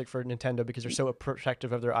uncharacteristic for Nintendo because they're so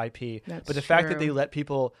protective of their IP. But the fact that they let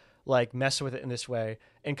people like mess with it in this way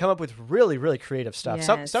and come up with really, really creative stuff,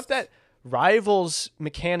 stuff that rivals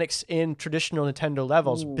mechanics in traditional Nintendo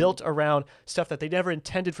levels, built around stuff that they never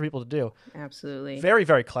intended for people to do. Absolutely. Very,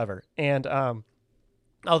 very clever. And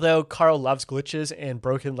although Carl loves glitches and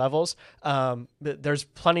broken levels, there's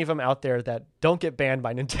plenty of them out there that don't get banned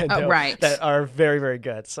by Nintendo that are very, very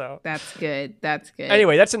good. So that's good.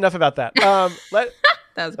 Anyway, that's enough about that.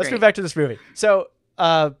 Let's move back to this movie. So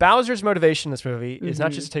Bowser's motivation in this movie is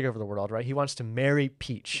not just to take over the world, right? He wants to marry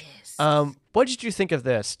Peach. Yes. What did you think of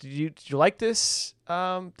this? Did you like this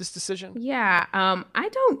this decision? Yeah. I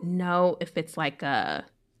don't know if it's like I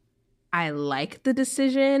like the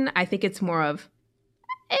decision. I think it's more of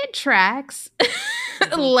it tracks.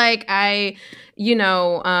 Like I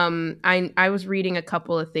was reading a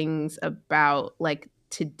couple of things about like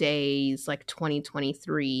today's like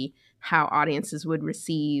 2023, how audiences would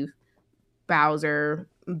receive Bowser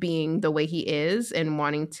being the way he is and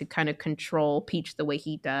wanting to kind of control Peach the way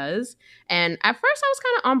he does. And at first I was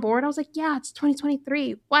kind of on board. I was like, yeah, it's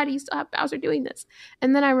 2023. Why do you still have Bowser doing this?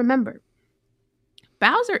 And then I remembered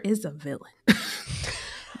Bowser is a villain.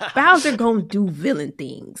 Bowser gonna do villain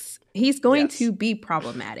things. He's going to be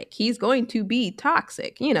problematic. He's going to be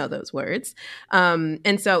toxic. You know those words.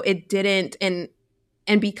 And so it didn't. And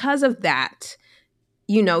because of that,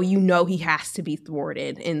 you know he has to be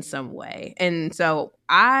thwarted in some way. And so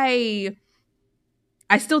I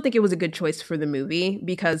still think it was a good choice for the movie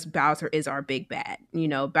because Bowser is our big bad. You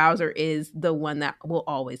know, Bowser is the one that will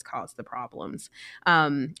always cause the problems.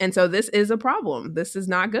 And so this is a problem. This is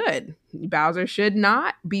not good. Bowser should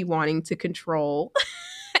not be wanting to control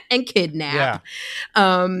and kidnap.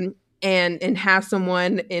 and have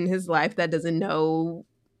someone in his life that doesn't know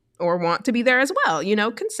or want to be there as well.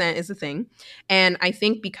 Consent is a thing. And I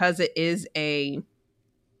think because it's a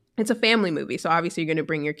family movie, so obviously you're going to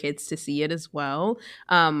bring your kids to see it as well.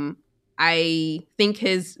 I think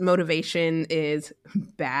his motivation is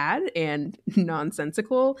bad and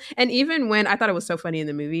nonsensical. And even when I thought it was so funny in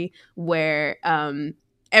the movie where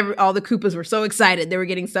all the Koopas were so excited, they were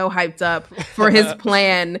getting so hyped up for his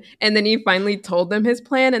plan, and then he finally told them his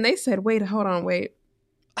plan, and they said, "Wait, hold on, wait,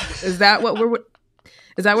 is that what we're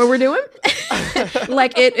doing?"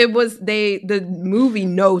 Like it was the movie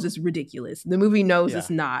knows it's ridiculous. The movie knows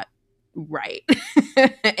it's not right.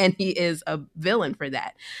 And he is a villain for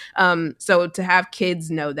that. So to have kids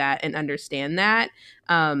know that and understand that,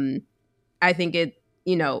 I think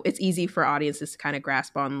it's easy for audiences to kind of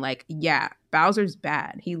grasp on, like, yeah, Bowser's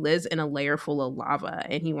bad. He lives in a layer full of lava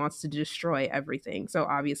and he wants to destroy everything. So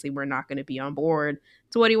obviously we're not going to be on board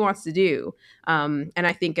to what he wants to do. And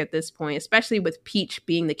I think at this point, especially with Peach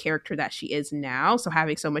being the character that she is now, so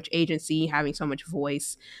having so much agency, having so much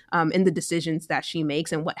voice in the decisions that she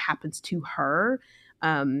makes and what happens to her,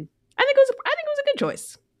 I think it was a good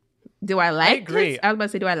choice. Do I like? I agree. I was about to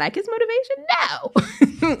say, do I like his motivation?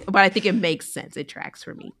 No, but I think it makes sense. It tracks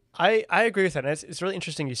for me. I agree with that. And it's really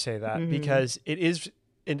interesting you say that because it is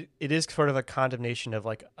sort of a condemnation of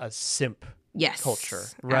like a simp culture,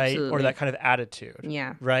 right? Absolutely. Or that kind of attitude,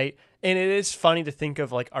 right? And it is funny to think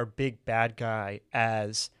of like our big bad guy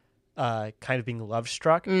as kind of being love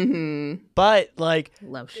struck, but like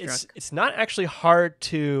Love struck. It's not actually hard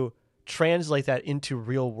to translate that into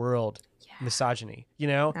real world misogyny,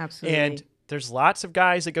 Absolutely. And there's lots of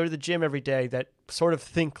guys that go to the gym every day that sort of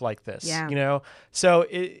think like this, so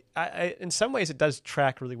I in some ways it does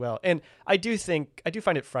track really well. And I do find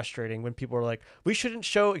it frustrating when people are like, we shouldn't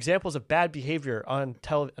show examples of bad behavior on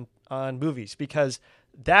movies because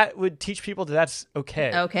that would teach people that's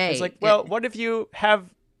okay. It's like, well, what if you have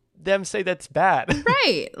them say that's bad?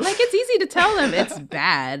 Right. Like, it's easy to tell them it's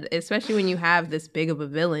bad, especially when you have this big of a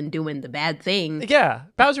villain doing the bad thing. Yeah.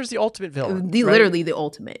 Bowser's the ultimate villain. Literally the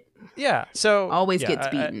ultimate. Yeah. So always gets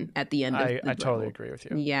beaten at the end of the I totally agree with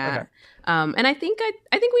you. Yeah. Okay. And I think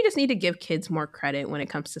we just need to give kids more credit when it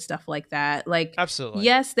comes to stuff like that. Like, absolutely.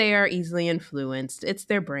 Yes, they are easily influenced. It's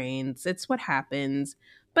their brains. It's what happens.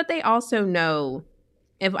 But they also know,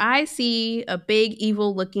 if I see a big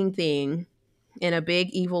evil looking thing in a big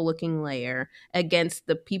evil looking layer against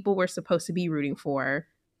the people we're supposed to be rooting for,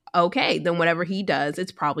 okay, then whatever he does,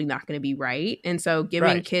 it's probably not going to be right. And so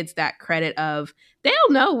giving kids that credit of, they'll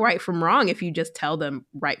know right from wrong if you just tell them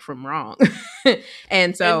right from wrong.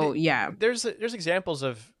 And so, there's examples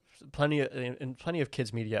of plenty of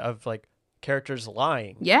kids media of like characters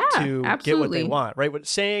lying to get what they want, right?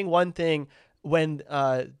 Saying one thing when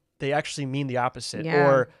they actually mean the opposite,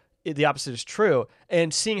 or the opposite is true,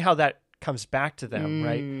 and seeing how that comes back to them,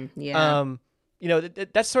 right? Yeah.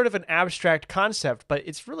 That's sort of an abstract concept, but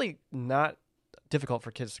it's really not difficult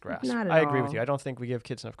for kids to grasp. Not at I agree all. with you. I don't think we give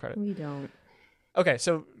kids enough credit. We don't. Okay,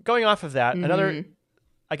 so going off of that, another,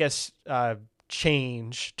 I guess,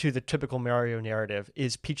 change to the typical Mario narrative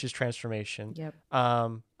is Peach's transformation. Yep.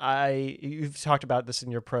 You've talked about this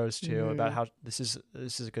in your prose too, about how this is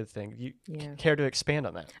a good thing. You care to expand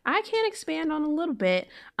on that? I can expand on a little bit.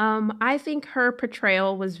 I think her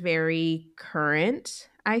portrayal was very current.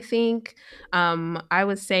 I think I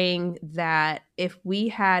was saying that if we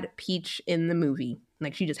had Peach in the movie,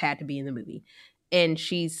 like she just had to be in the movie, and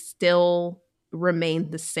she still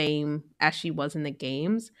remained the same as she was in the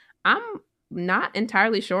games, I'm not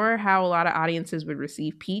entirely sure how a lot of audiences would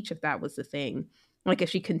receive Peach if that was the thing. Like,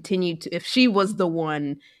 if she was the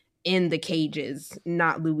one in the cages,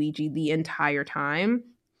 not Luigi, the entire time.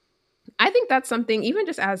 I think that's something, even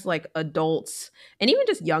just as like adults and even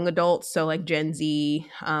just young adults, so like Gen Z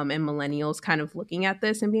and millennials kind of looking at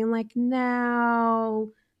this and being like,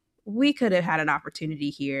 no, we could have had an opportunity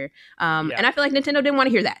here. And I feel like Nintendo didn't want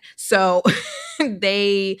to hear that. So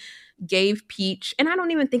they gave Peach, and I don't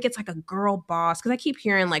even think it's like a girl boss, because I keep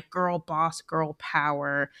hearing like girl boss, girl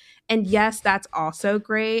power. And yes, that's also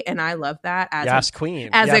great. And I love that as queen,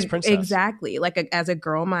 as a princess. Exactly. Like as a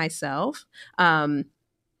girl myself.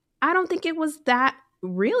 I don't think it was that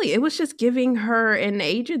really. It was just giving her an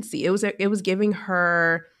agency. It was giving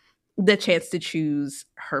her the chance to choose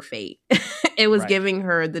her fate. It was giving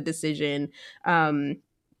her the decision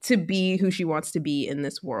to be who she wants to be in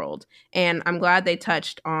this world. And I'm glad they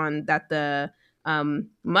touched on that. The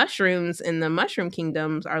mushrooms in the Mushroom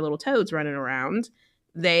Kingdoms are little toads running around.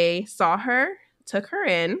 They saw her, took her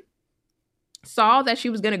in, saw that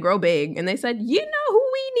she was going to grow big, and they said, you know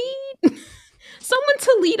who we need? someone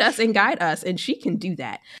to lead us and guide us, and she can do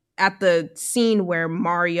that. At the scene where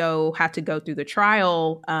Mario had to go through the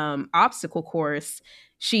trial obstacle course,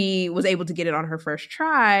 she was able to get it on her first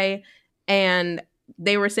try, and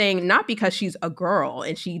they were saying not because she's a girl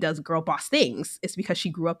and she does girl boss things, it's because she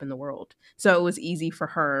grew up in the world. So it was easy for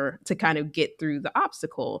her to kind of get through the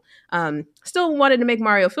obstacle. Still wanted to make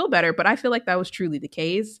Mario feel better, but I feel like that was truly the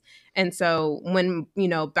case. And so when,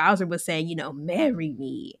 Bowser was saying, marry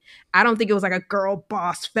me, I don't think it was like a girl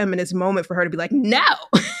boss feminist moment for her to be like, no.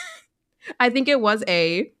 I think it was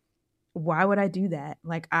why would I do that?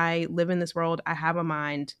 Like, I live in this world. I have a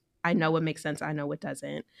mind. I know what makes sense. I know what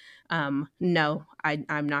doesn't. No,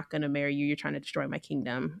 I'm not going to marry you. You're trying to destroy my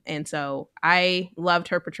kingdom. And so I loved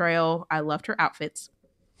her portrayal. I loved her outfits.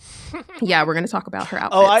 Yeah, we're going to talk about her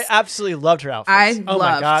outfits. Oh, I absolutely loved her outfits. Oh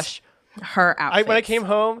my gosh. Her outfits. When I came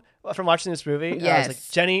home from watching this movie, I was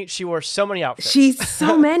like, Jenny, she wore so many outfits. She's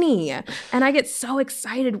so many. And I get so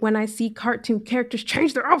excited when I see cartoon characters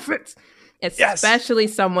change their outfits. Especially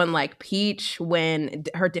someone like Peach, when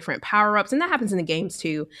her different power-ups, and that happens in the games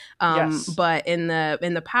too. But in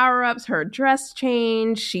the power-ups, her dress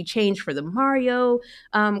changed. She changed for the Mario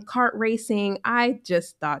kart racing. I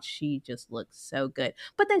just thought she just looked so good.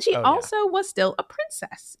 But then she also was still a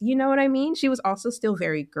princess. You know what I mean? She was also still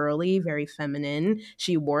very girly, very feminine.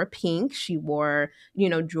 She wore pink. She wore,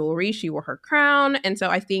 jewelry. She wore her crown. And so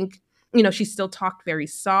I think, she still talked very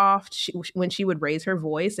soft. When she would raise her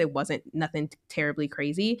voice, it wasn't nothing terribly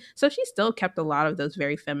crazy. So she still kept a lot of those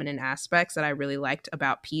very feminine aspects that I really liked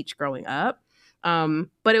about Peach growing up.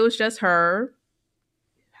 But it was just her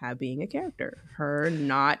being a character, her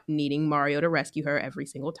not needing Mario to rescue her every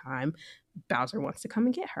single time Bowser wants to come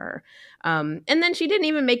and get her. And then she didn't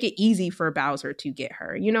even make it easy for Bowser to get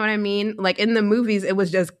her. You know what I mean? Like in the movies, it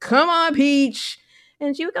was just, come on, Peach.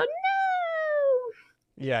 And she would go, no.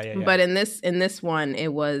 Yeah. But in this one,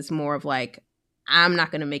 it was more of like, I'm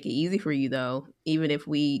not going to make it easy for you, though. Even if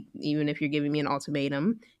you're giving me an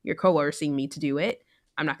ultimatum, you're coercing me to do it.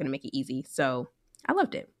 I'm not going to make it easy. So I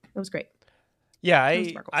loved it. It was great. Yeah,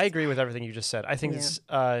 I agree with everything you just said. I think it's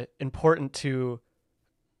important to,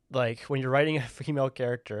 like, when you're writing a female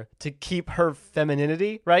character, to keep her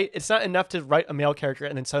femininity, right? It's not enough to write a male character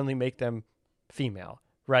and then suddenly make them female,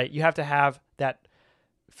 right? You have to have that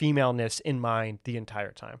femaleness in mind the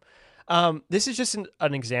entire time. This is just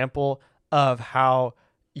an example of how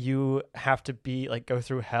you have to be go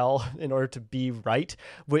through hell in order to be right.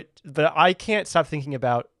 But I can't stop thinking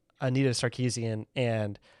about Anita Sarkeesian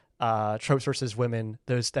and Tropes versus Women.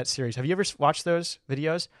 That series. Have you ever watched those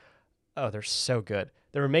videos? Oh, they're so good.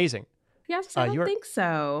 They're amazing. Yes, I don't think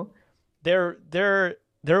so. They're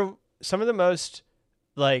some of the most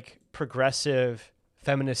progressive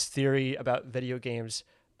feminist theory about video games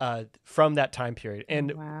from that time period.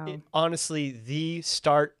 And honestly, the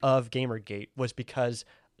start of Gamergate was because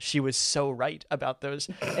she was so right about those.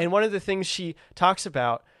 And one of the things she talks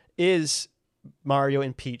about is Mario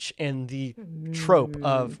and Peach and the trope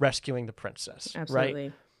of rescuing the princess. Absolutely.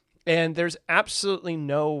 Right? And there's absolutely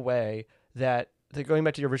no way that, going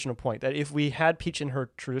back to your original point, that if we had Peach in her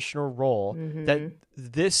traditional role, that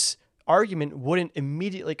this argument wouldn't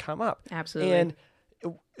immediately come up. Absolutely. And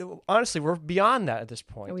honestly, we're beyond that at this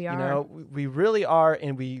point. We are. We really are.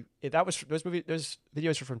 And those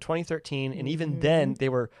videos were from 2013, and even then they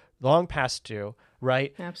were long past due,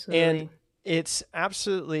 right? Absolutely. And it's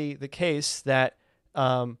absolutely the case that,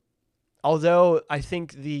 although I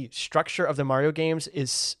think the structure of the Mario games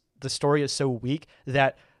the story is so weak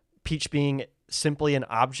that Peach being simply an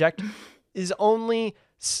object is only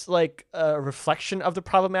a reflection of the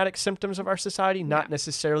problematic symptoms of our society, not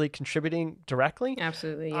necessarily contributing directly.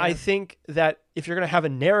 Absolutely. Yeah. I think that if you're going to have a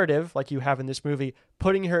narrative like you have in this movie,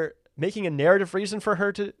 making a narrative reason for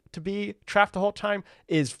her to be trapped the whole time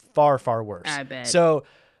is far, far worse. I bet. So,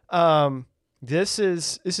 this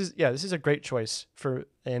is a great choice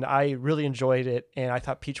and I really enjoyed it. And I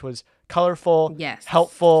thought Peach was colorful,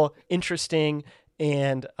 helpful, interesting.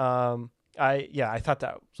 And, I thought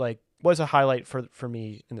that was a highlight for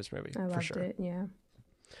me in this movie. I loved for sure. it. Yeah.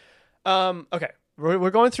 Okay. We're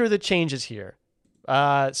going through the changes here.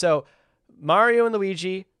 So Mario and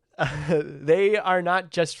Luigi, they're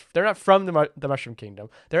not from the Mushroom Kingdom.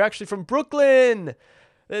 They're actually from Brooklyn.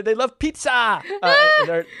 They love pizza.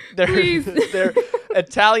 They're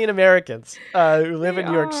Italian Americans who live in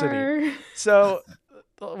New York City. So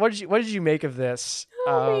what did you make of this?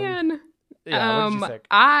 Oh man. Yeah, what did you think?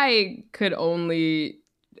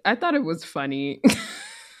 I thought it was funny.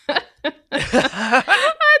 I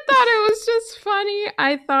thought it was just funny.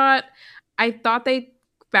 I thought they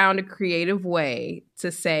found a creative way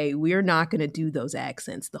to say we're not going to do those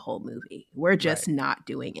accents the whole movie. We're just not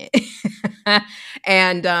doing it.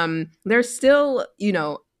 And they're still,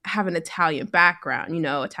 have an Italian background,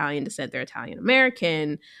 Italian descent, they're Italian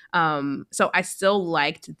American. So I still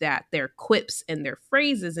liked that their quips and their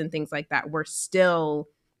phrases and things like that were still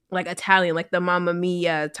like Italian, like the Mamma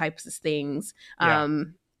Mia types of things. Yeah.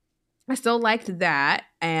 I still liked that.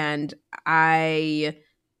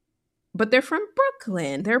 But they're from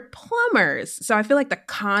Brooklyn. They're plumbers. So I feel like the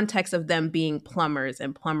context of them being plumbers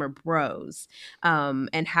and plumber bros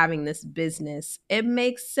and having this business, it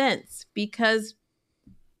makes sense because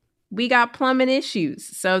we got plumbing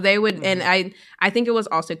issues. So they would, and I think it was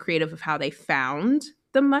also creative of how they found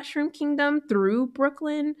the Mushroom Kingdom through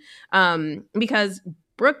Brooklyn, because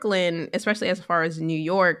Brooklyn, especially as far as New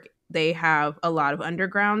York, they have a lot of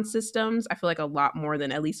underground systems. I feel like a lot more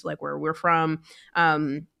than at least like where we're from.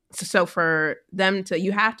 So for them to,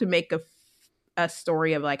 you have to make a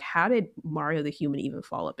story of like, how did Mario the human even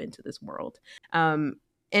fall up into this world? And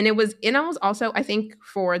it was also, I think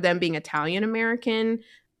for them being Italian American,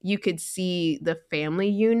 you could see the family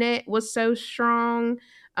unit was so strong.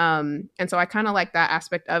 And so I kind of like that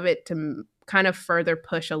aspect of it to kind of further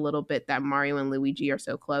push a little bit that Mario and Luigi are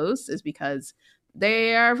so close, is because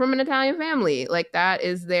they are from an Italian family. Like that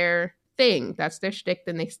is their thing. That's their shtick.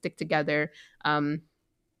 Then they stick together.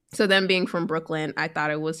 So them being from Brooklyn, I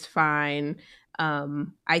thought it was fine.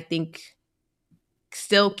 I think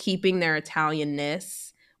still keeping their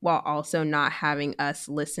Italianness while also not having us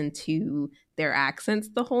listen to their accents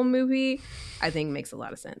the whole movie, I think makes a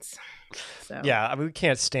lot of sense. So. Yeah, I mean, we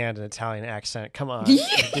can't stand an Italian accent. Come on,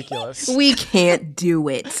 it's ridiculous. We can't do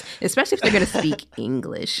it, especially if they're going to speak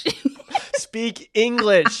English. Speak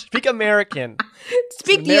English. Speak American.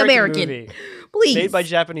 Speak the American. Movie. Please. Made by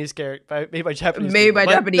Japanese character. Made by Japanese. Made by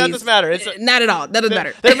people. Japanese. That doesn't matter. Not at all. That doesn't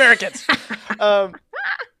matter. They're Americans.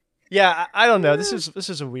 Yeah, I don't know. This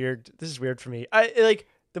is weird for me. I like,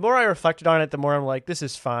 the more I reflected on it, the more I'm like, this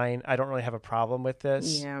is fine. I don't really have a problem with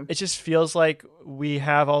this. Yeah. It just feels like we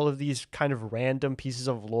have all of these kind of random pieces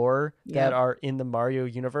of lore that are in the Mario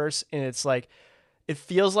universe, and it's like, it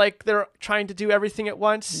feels like they're trying to do everything at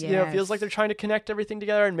once. Yes. It feels like they're trying to connect everything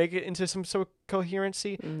together and make it into some sort of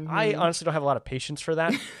coherency. Mm-hmm. I honestly don't have a lot of patience for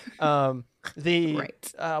that. Right.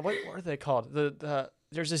 What are they called?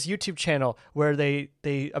 There's this YouTube channel where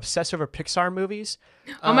they obsess over Pixar movies.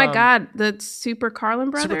 Oh my God, the Super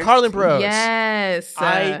Carlin Brothers? Super Carlin Bros. Yes.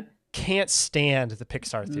 I can't stand the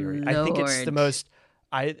Pixar theory. Lord. I think it's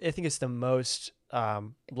the most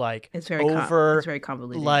like it's very it's very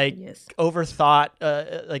convoluted. Like yes. overthought,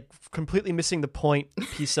 like completely missing the point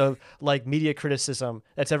piece of like media criticism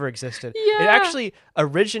that's ever existed. Yeah. It actually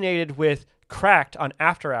originated with Cracked on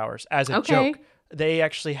After Hours as a joke. They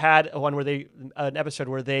actually had an episode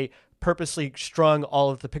where they purposely strung all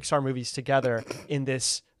of the Pixar movies together in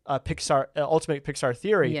this ultimate Pixar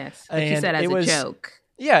theory. Yes, but you said as a joke.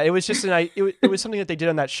 Yeah, it was just it was something that they did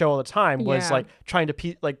on that show all the time. Was like try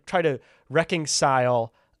to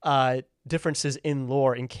reconcile differences in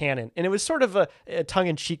lore in canon, and it was sort of a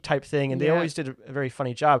tongue-in-cheek type thing, and they always did a very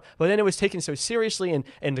funny job. But then it was taken so seriously and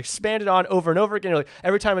expanded on over and over again. Like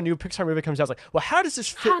every time a new Pixar movie comes out, it's like, well, how does this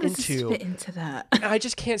fit into that? And I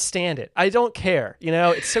just can't stand it. I don't care.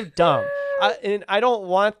 It's so dumb. And I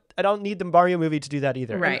don't need the Mario movie to do that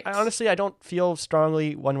either. Right. Honestly, I don't feel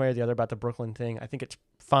strongly one way or the other about the Brooklyn thing. I think it's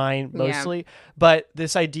fine mostly, but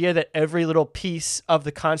this idea that every little piece of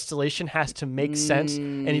the constellation has to make sense,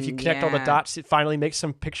 and if you connect all the dots, it finally makes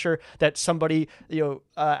some picture that somebody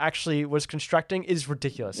actually was constructing is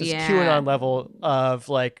ridiculous. It's QAnon level of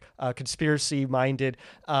like conspiracy minded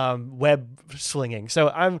web slinging. So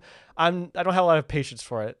I don't have a lot of patience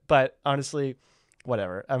for it, but honestly,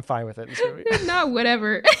 whatever. I'm fine with it. No,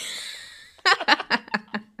 whatever.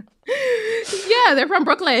 Yeah, they're from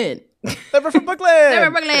Brooklyn. They're from Brooklyn.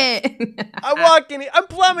 I'm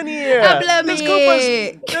plumbing here. There's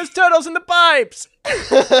Koopas. There's turtles in the pipes.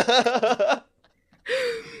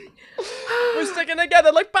 We're sticking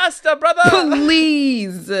together like pasta, brother.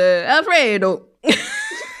 Please, Alfredo.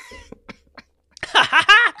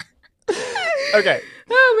 Okay.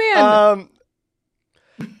 Oh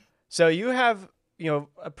man. So you have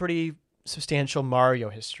a pretty substantial Mario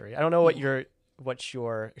history. I don't know what your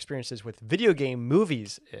experience is with video game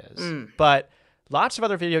movies is, but lots of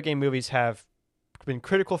other video game movies have been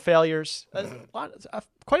critical failures.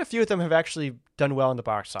 Quite a few of them have actually done well in the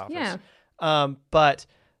box office. Yeah. But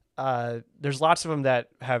there's lots of them that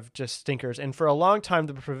have just stinkers. And for a long time,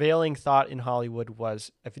 the prevailing thought in Hollywood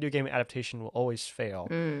was a video game adaptation will always fail.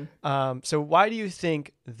 So why do you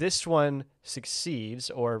think this one succeeds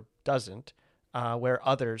or doesn't? where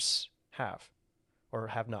others have or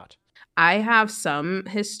have not? I have some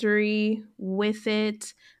history with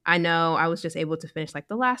it. I know I was just able to finish like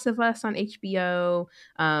The Last of Us on HBO.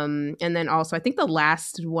 And then also, I think the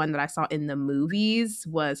last one that I saw in the movies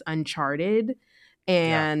was Uncharted.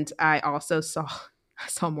 And I also I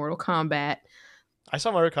saw Mortal Kombat. I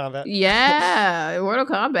saw Mortal Kombat. Yeah, Mortal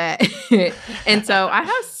Kombat. And so I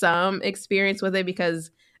have some experience with it because,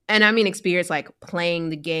 and I mean experience like playing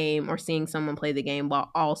the game or seeing someone play the game while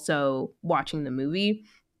also watching the movie.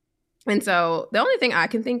 And so the only thing I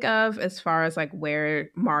can think of as far as like where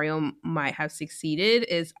Mario might have succeeded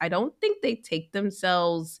is I don't think they take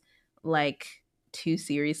themselves like too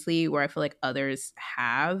seriously, where I feel like others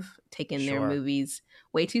have taken their movies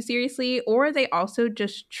way too seriously, or they also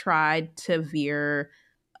just tried to veer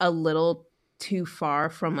a little too far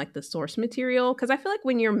from like the source material. Because I feel like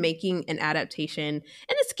when you're making an adaptation, and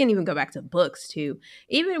this can even go back to books too,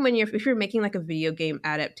 even when if you're making like a video game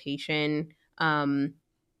adaptation,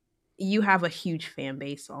 you have a huge fan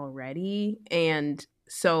base already. And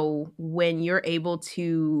so when you're able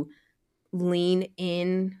to lean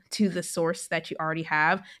in to the source that you already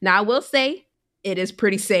have, now I will say it is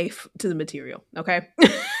pretty safe to the material. Okay.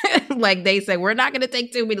 Like they say, we're not going to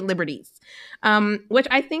take too many liberties, which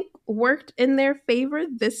I think worked in their favor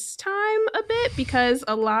this time a bit, because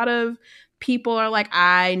a lot of people are like,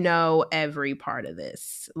 I know every part of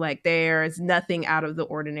this. Like there's nothing out of the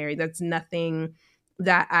ordinary. That's nothing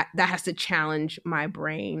that has to challenge my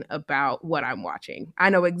brain about what I'm watching. I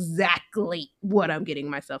know exactly what I'm getting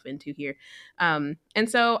myself into here. And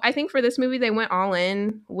so I think for this movie, they went all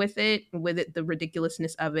in with it, the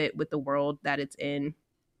ridiculousness of it, with the world that it's in.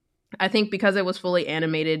 I think because it was fully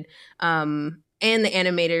animated, and the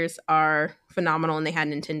animators are phenomenal, and they had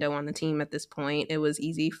Nintendo on the team at this point, it was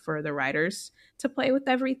easy for the writers to play with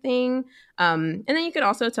everything. And then you could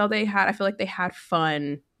also tell I feel like they had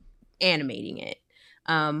fun animating it.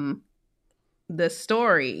 The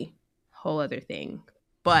story, whole other thing.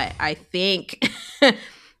 But I think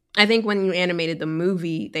when you animated the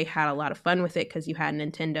movie, they had a lot of fun with it because you had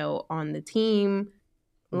Nintendo on the team,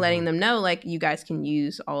 letting them know like, you guys can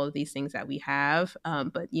use all of these things that we have,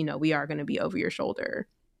 but you know, we are going to be over your shoulder,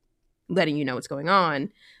 letting you know what's going on.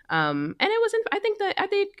 And it was, I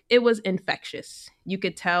think it was infectious. You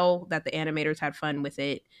could tell that the animators had fun with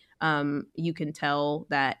it. You can tell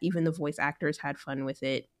that even the voice actors had fun with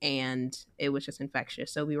it, and it was just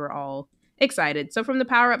infectious. So we were all excited. So from the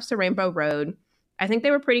Power-Ups to Rainbow Road, I think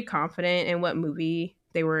they were pretty confident in what movie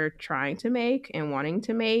they were trying to make and wanting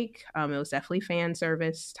to make. It was definitely fan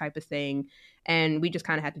service type of thing, and we just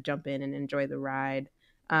kind of had to jump in and enjoy the ride.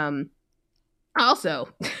 Also,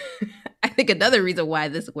 I think another reason why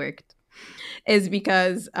this worked is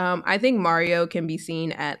because I think Mario can be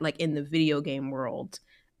seen at like in the video game world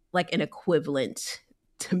like an equivalent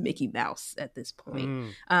to Mickey Mouse at this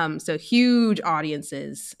point. So huge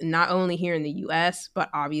audiences, not only here in the US, but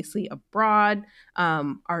obviously abroad,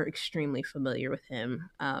 are extremely familiar with him.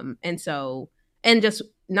 And just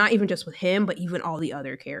not even just with him, but even all the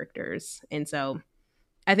other characters. And so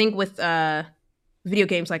I think with video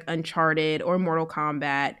games like Uncharted or Mortal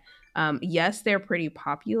Kombat, yes, they're pretty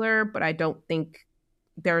popular, but I don't think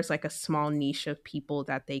there's like a small niche of people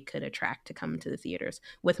that they could attract to come into the theaters.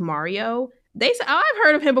 With Mario, they say, "Oh, I've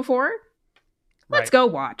heard of him before. Let's go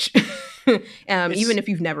watch." Even if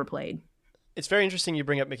you've never played. It's very interesting you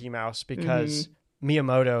bring up Mickey Mouse because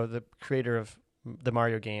Miyamoto, the creator of the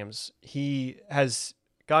Mario games, he has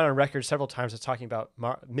gone on record several times as talking about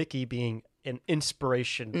Mickey being an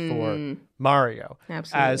inspiration for Mario.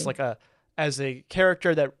 Absolutely. as a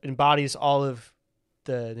character that embodies all of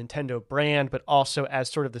the Nintendo brand, but also as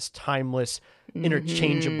sort of this timeless,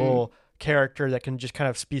 interchangeable character that can just kind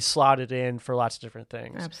of be slotted in for lots of different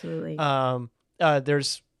things. Absolutely.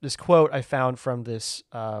 There's this quote I found from this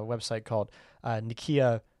website called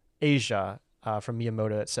Nikia Asia from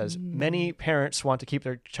Miyamoto that says, "Many parents want to keep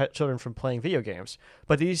their children from playing video games,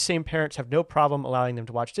 but these same parents have no problem allowing them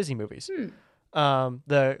to watch Disney movies.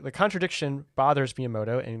 The contradiction bothers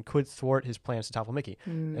Miyamoto and could thwart his plans to topple Mickey."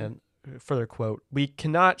 And further quote, "We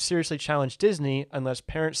cannot seriously challenge Disney unless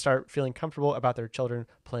parents start feeling comfortable about their children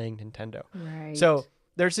playing Nintendo." Right. So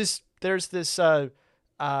there's this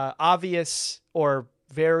obvious or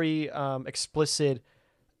very explicit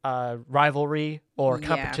rivalry or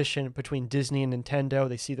competition between Disney and Nintendo.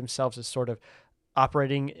 They see themselves as sort of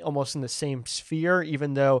operating almost in the same sphere,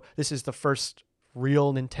 even though this is the first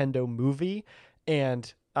real Nintendo movie,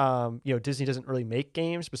 and Disney doesn't really make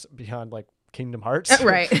games beyond like Kingdom Hearts.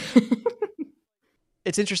 Right.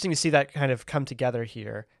 It's interesting to see that kind of come together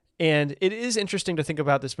here. And it is interesting to think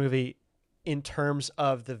about this movie in terms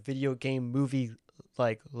of the video game movie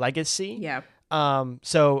like legacy. Yeah.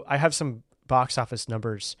 So I have some box office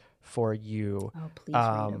numbers for you. Oh, please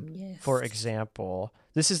read them. Yes. For example,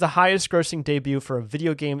 this is the highest grossing debut for a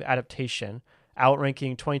video game adaptation,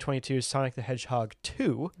 outranking 2022's Sonic the Hedgehog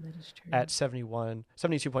 2 at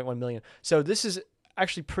 72.1 million. So this is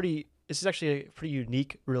actually a pretty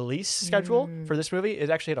unique release schedule for this movie. It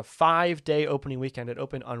actually had a 5-day opening weekend. It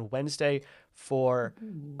opened on Wednesday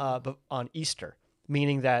on Easter,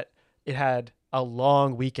 meaning that it had a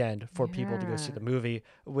long weekend for people to go see the movie,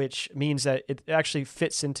 which means that it actually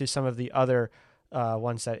fits into some of the other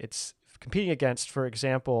ones that it's competing against. For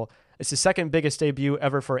example, it's the second biggest debut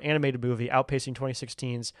ever for an animated movie, outpacing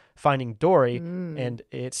 2016's Finding Dory, and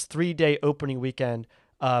its 3-day opening weekend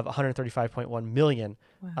of 135.1 million,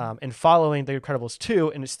 and following The Incredibles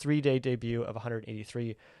 2 in its 3-day debut of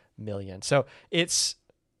 183 million. So it's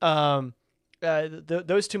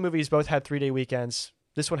those two movies both had 3-day weekends.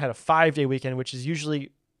 This one had a 5-day weekend, which is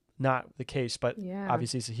usually not the case, but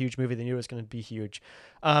obviously it's a huge movie. They knew it was going to be huge.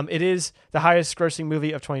 It is the highest grossing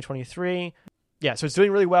movie of 2023. Yeah, so it's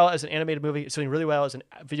doing really well as an animated movie. It's doing really well as a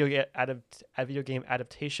video game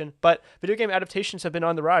adaptation. But video game adaptations have been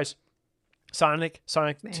on the rise. Sonic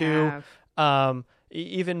 2,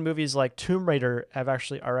 even movies like Tomb Raider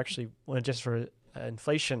are actually when just for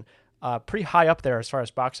inflation, pretty high up there as far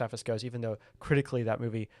as box office goes, even though critically that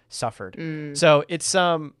movie suffered. So it's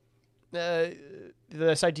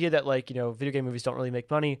this idea that video game movies don't really make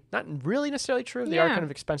money, not really necessarily true. They are kind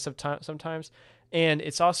of expensive sometimes, and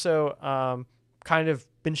it's also kind of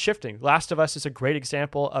been shifting. Last of Us is a great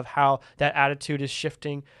example of how that attitude is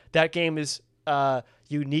shifting. That game is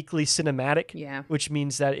uniquely cinematic, which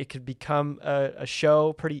means that it could become a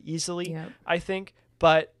show pretty easily, I think.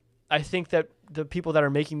 But I think that the people that are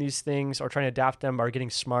making these things or trying to adapt them are getting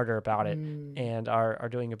smarter about it and are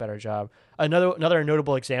doing a better job. Another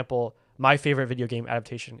notable example, my favorite video game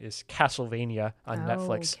adaptation is Castlevania on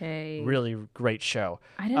Netflix. Really great show.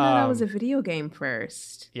 I didn't know that was a video game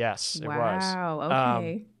first. Yes, it was. Wow,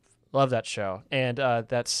 okay. Love that show. And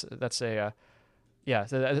that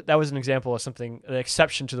was an example of something, an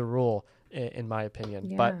exception to the rule, in my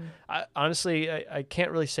opinion. But honestly, I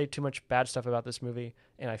can't really say too much bad stuff about this movie,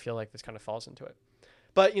 and I feel like this kind of falls into it.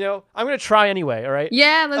 But, I'm going to try anyway, all right?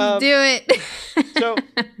 Yeah, let's do it. So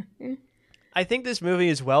I think this movie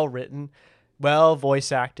is well written, well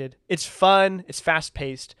voice acted. It's fun. It's fast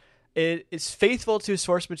paced. It's faithful to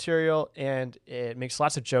source material, and it makes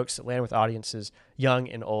lots of jokes that land with audiences, young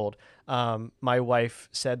and old. My wife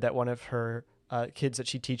said that one of her kids that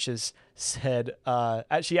she teaches said,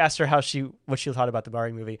 she asked her what she thought about the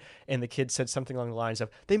Mario movie, and the kid said something along the lines of,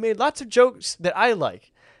 "They made lots of jokes that I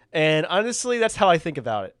like." And honestly, that's how I think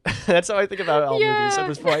about it. That's how I think about all movies at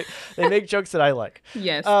this point. They make jokes that I like.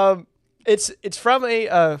 Yes. It's from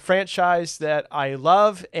a franchise that I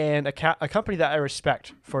love and a company that I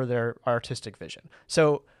respect for their artistic vision.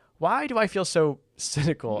 So why do I feel so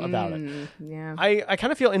cynical about it? Yeah. I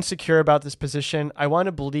kind of feel insecure about this position. I want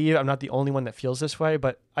to believe I'm not the only one that feels this way,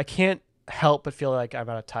 but I can't help but feel like I'm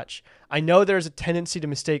out of touch. I know there's a tendency to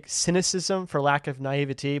mistake cynicism for lack of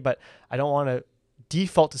naivety, but I don't want to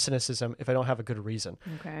default to cynicism if I don't have a good reason.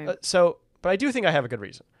 Okay. But I do think I have a good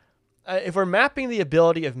reason. If we're mapping the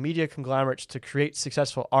ability of media conglomerates to create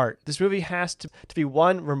successful art, this movie has to be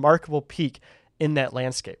one remarkable peak in that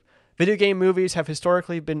landscape. Video game movies have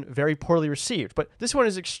historically been very poorly received, but this one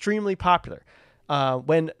is extremely popular.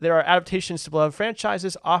 When there are adaptations to beloved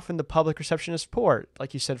franchises, often the public reception is poor,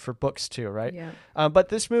 like you said, for books too, right? Yeah. But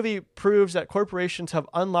this movie proves that corporations have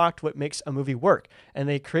unlocked what makes a movie work, and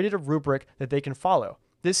they created a rubric that they can follow.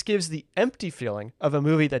 This gives the empty feeling of a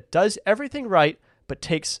movie that does everything right, but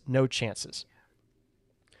takes no chances.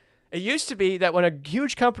 It used to be that when a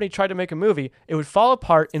huge company tried to make a movie, it would fall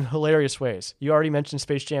apart in hilarious ways. You already mentioned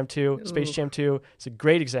Space Jam 2. Ooh. Space Jam 2 is a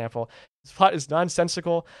great example. The plot is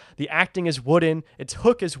nonsensical. The acting is wooden. Its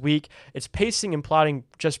hook is weak. Its pacing and plotting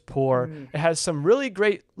just poor. It has some really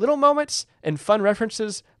great little moments and fun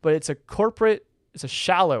references, but it's a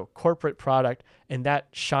shallow corporate product, and that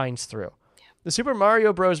shines through. The Super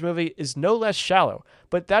Mario Bros. Movie is no less shallow,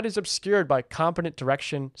 but that is obscured by competent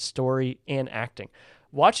direction, story, and acting.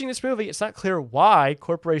 Watching this movie, it's not clear why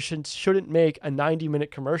corporations shouldn't make a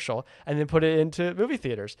 90-minute commercial and then put it into movie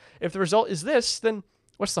theaters. If the result is this, then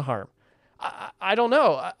what's the harm? I don't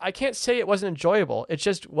know. I can't say it wasn't enjoyable. It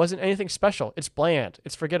just wasn't anything special. It's bland.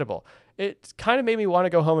 It's forgettable. It kind of made me want to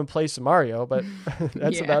go home and play some Mario, but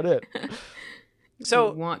that's about it.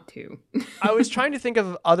 So want to. I was trying to think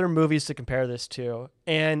of other movies to compare this to,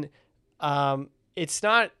 and it's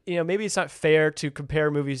not, maybe it's not fair to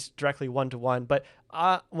compare movies directly one-to-one, but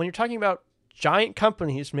when you're talking about giant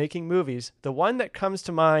companies making movies, the one that comes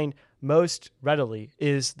to mind most readily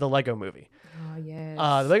is the Lego Movie. Oh, yes.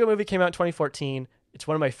 The Lego Movie came out in 2014. It's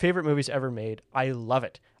one of my favorite movies ever made. I love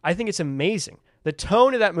it. I think it's amazing. The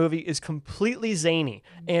tone of that movie is completely zany,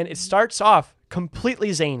 and it starts off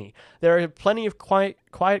completely zany. There are plenty of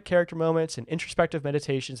quiet character moments and introspective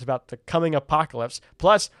meditations about the coming apocalypse,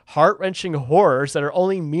 plus heart-wrenching horrors that are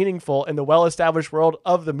only meaningful in the well-established world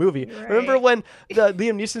of the movie. Right. Remember when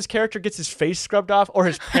Liam Neeson's character gets his face scrubbed off, or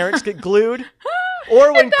his parents get glued?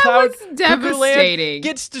 Or when Cloud was Cuckoo devastating. Land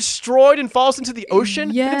gets destroyed and falls into the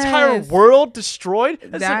ocean, Yes. the entire world destroyed.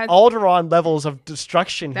 That's like That's- Alderaan levels of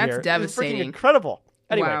destruction That's here. It's devastating. freaking incredible.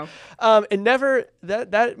 Anyway, Wow. it never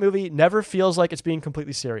that movie never feels like it's being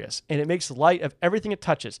completely serious, and it makes light of everything it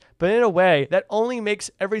touches, but in a way that only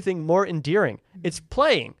makes everything more endearing. It's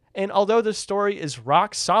playing, and although the story is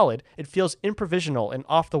rock solid, it feels improvisational and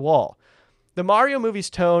off the wall. The Mario movie's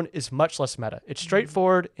tone is much less meta. It's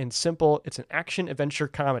straightforward and simple. It's an action-adventure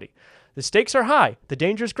comedy. The stakes are high. The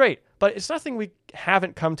danger is great, but it's nothing we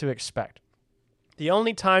haven't come to expect. The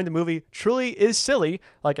only time the movie truly is silly,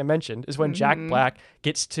 like I mentioned, is when Jack Black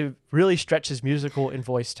gets to really stretch his musical and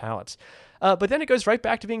voice talents. But then it goes right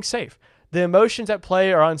back to being safe. The emotions at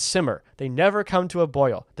play are on simmer. They never come to a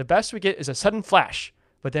boil. The best we get is a sudden flash,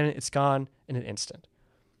 but then it's gone in an instant.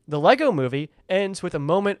 The Lego Movie ends with a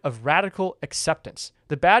moment of radical acceptance.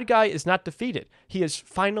 The bad guy is not defeated. He is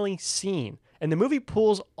finally seen. And the movie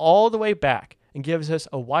pulls all the way back and gives us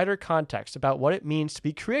a wider context about what it means to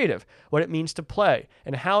be creative, what it means to play,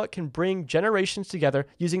 and how it can bring generations together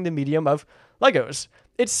using the medium of Legos.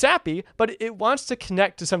 It's sappy, but it wants to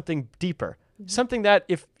connect to something deeper. Something that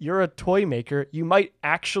if you're a toy maker, you might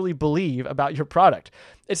actually believe about your product.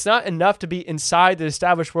 It's not enough to be inside the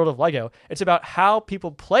established world of Lego. It's about how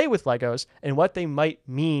people play with Legos and what they might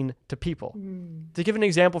mean to people. To give an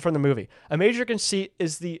example from the movie, a major conceit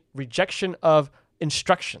is the rejection of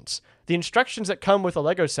instructions. The instructions that come with a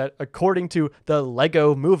Lego set, according to the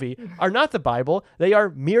Lego Movie, are not the Bible. They are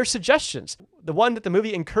mere suggestions. The one that the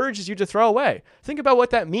movie encourages you to throw away. Think about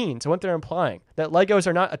what that means and what they're implying. That Legos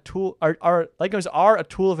are not a tool. Legos are a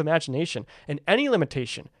tool of imagination, and any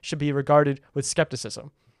limitation should be regarded with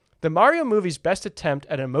skepticism. The Mario movie's best attempt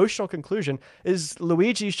at an emotional conclusion is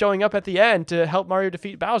Luigi showing up at the end to help Mario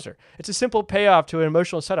defeat Bowser. It's a simple payoff to an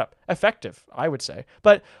emotional setup. Effective, I would say.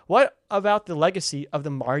 But what about the legacy of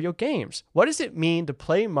the Mario games? What does it mean to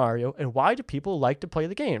play Mario, and why do people like to play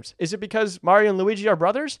the games? Is it because Mario and Luigi are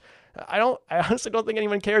brothers? I honestly don't think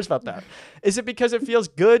anyone cares about that. Is it because it feels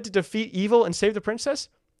good to defeat evil and save the princess?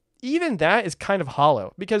 Even that is kind of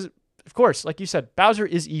hollow, because of course, like you said, Bowser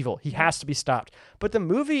is evil. He has to be stopped. But the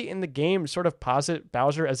movie and the game sort of posit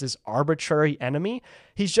Bowser as this arbitrary enemy.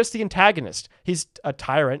 He's just the antagonist. He's a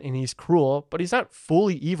tyrant and he's cruel, but he's not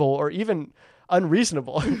fully evil or even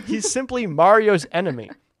unreasonable. He's simply Mario's enemy.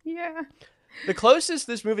 Yeah. The closest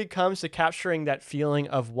this movie comes to capturing that feeling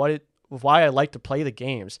of why I like to play the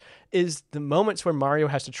games is the moments where Mario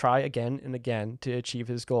has to try again and again to achieve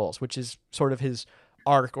his goals, which is sort of his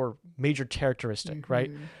arc or major characteristic, right?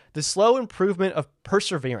 The slow improvement of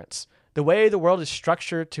perseverance, the way the world is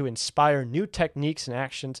structured to inspire new techniques and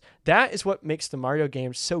actions, that is what makes the Mario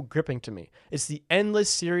games so gripping to me. It's the endless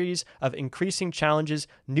series of increasing challenges,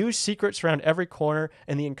 new secrets around every corner,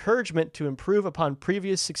 and the encouragement to improve upon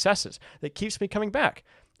previous successes that keeps me coming back.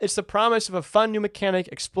 It's the promise of a fun new mechanic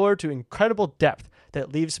explored to incredible depth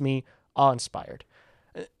that leaves me awe-inspired.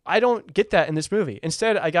 I don't get that in this movie.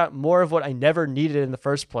 Instead, I got more of what I never needed in the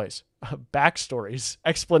first place. Backstories,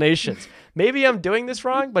 explanations. Maybe I'm doing this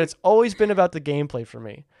wrong, but it's always been about the gameplay for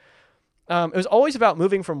me. It was always about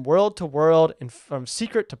moving from world to world and from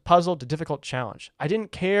secret to puzzle to difficult challenge. I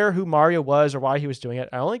didn't care who Mario was or why he was doing it.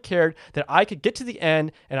 I only cared that I could get to the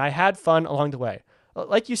end and I had fun along the way.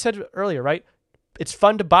 Like you said earlier, right? It's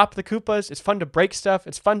fun to bop the Koopas. It's fun to break stuff.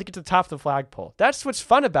 It's fun to get to the top of the flagpole. That's what's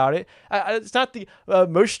fun about it. It's not the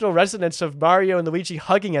emotional resonance of Mario and Luigi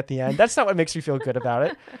hugging at the end. That's not what makes me feel good about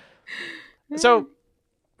it. So,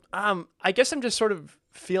 I guess I'm just sort of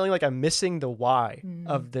feeling like I'm missing the why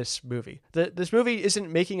of this movie. This movie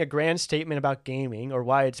isn't making a grand statement about gaming or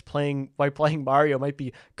why playing Mario might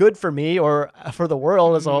be good for me or for the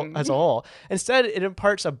world as a whole. Instead, it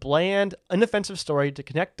imparts a bland, inoffensive story to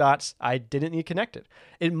connect dots I didn't need connected.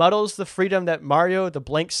 It muddles the freedom that Mario, the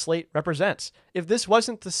blank slate, represents. If this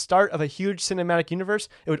wasn't the start of a huge cinematic universe,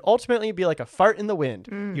 it would ultimately be like a fart in the wind.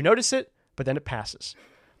 You notice it, but then it passes.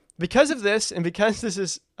 Because of this, and because this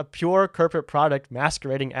is a pure corporate product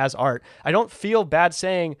masquerading as art, I don't feel bad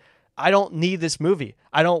saying I don't need this movie.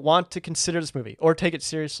 I don't want to consider this movie or take it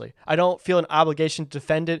seriously. I don't feel an obligation to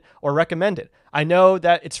defend it or recommend it. I know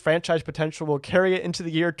that its franchise potential will carry it into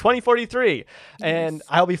the year 2043, and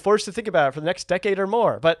I'll be forced to think about it for the next decade or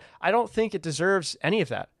more, but I don't think it deserves any of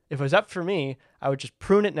that. If it was up for me, I would just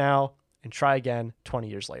prune it now and try again 20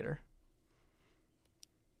 years later.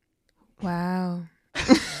 Wow.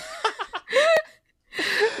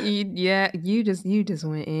 You just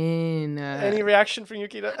went in. Any reaction from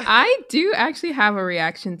Yukita? I do actually have a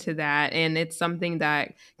reaction to that, and it's something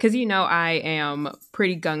that, because I am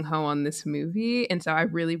pretty gung-ho on this movie, and so I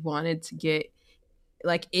really wanted to get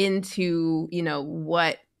like into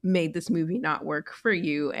what made this movie not work for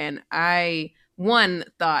you. And I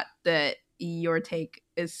thought that your take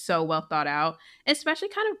is so well thought out, especially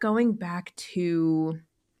kind of going back to,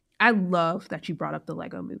 I love that you brought up the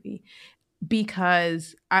Lego movie,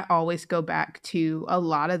 because I always go back to a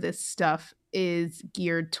lot of this stuff is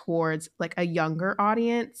geared towards like a younger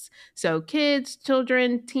audience. So kids,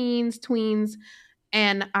 children, teens, tweens.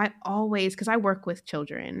 And I always, because I work with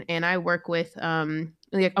children and I work with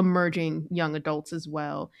like emerging young adults as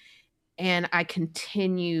well. And I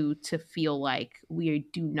continue to feel like we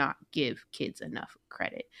do not give kids enough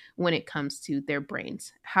credit when it comes to their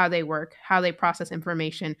brains, how they work, how they process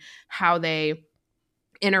information, how they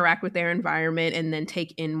interact with their environment, and then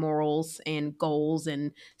take in morals and goals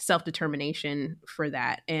and self-determination for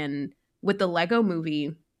that. And with the Lego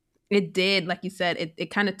movie, it did, like you said,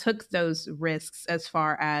 it kind of took those risks as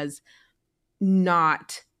far as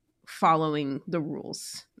not following the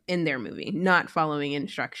rules in their movie, not following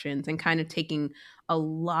instructions, and kind of taking a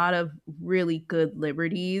lot of really good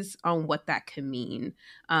liberties on what that could mean.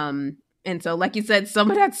 And so, like you said,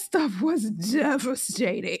 some of that stuff was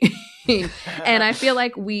devastating. And I feel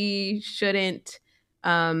like we shouldn't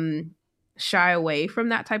shy away from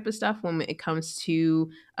that type of stuff when it comes to,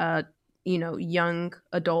 young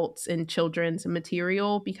adults and children's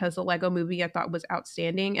material, because the Lego movie I thought was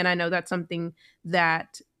outstanding. And I know that's something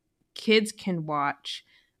that kids can watch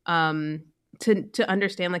to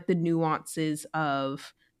understand like the nuances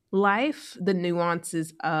of life, the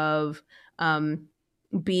nuances of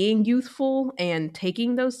being youthful and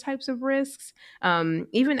taking those types of risks.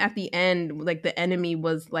 Even at the end, like the enemy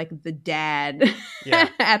was like the dad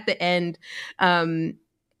at the end. And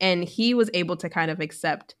he was able to kind of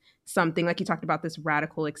accept something, like you talked about, this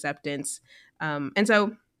radical acceptance. And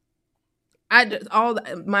so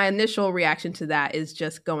my initial reaction to that is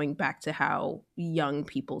just going back to how young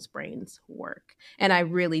people's brains work. And I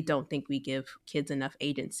really don't think we give kids enough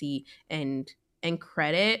agency and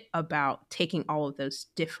credit about taking all of those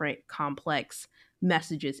different complex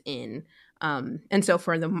messages in. And so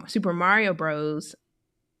for the Super Mario Bros.,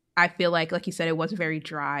 I feel like you said, it was very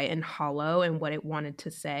dry and hollow in what it wanted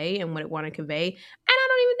to say and what it wanted to convey. And I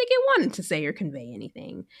don't even think it wanted to say or convey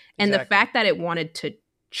anything. And the fact that it wanted to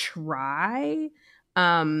try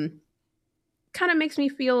kind of makes me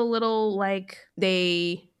feel a little like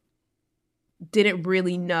they didn't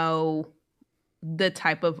really know the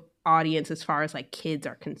type of audience as far as like kids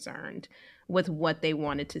are concerned with what they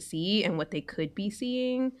wanted to see and what they could be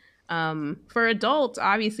seeing. For adults,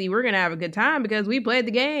 obviously we're gonna have a good time because we played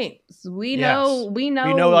the games. We know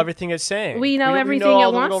everything it's saying. We know everything we know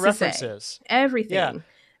it wants to references. Say. Everything. Yeah.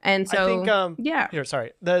 And so I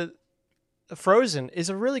think the Frozen is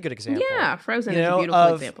a really good example. Yeah, Frozen is a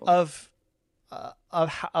beautiful example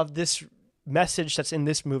of this message that's in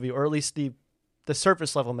this movie, or at least the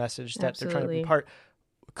surface level message that they're trying to impart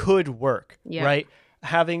could work, right?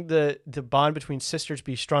 Having the bond between sisters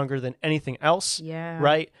be stronger than anything else,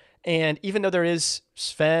 right? And even though there is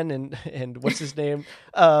Sven and what's his name,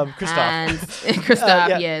 Kristoff,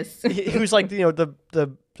 Kristoff, yes, who's like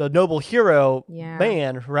the noble hero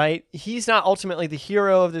man, right? He's not ultimately the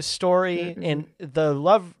hero of this story, and the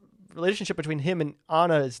love relationship between him and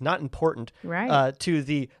Anna is not important, right? To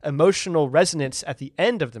the emotional resonance at the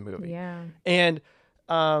end of the movie, and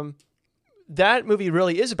that movie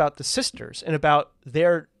really is about the sisters and about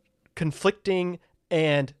their conflicting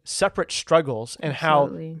and separate struggles and how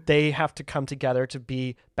they have to come together to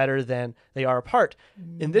be better than they are apart.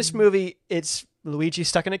 In this movie, it's Luigi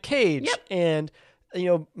stuck in a cage, and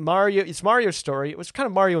Mario. It's Mario's story. It was kind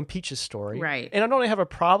of Mario and Peach's story, right? And I don't really have a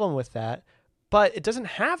problem with that, but it doesn't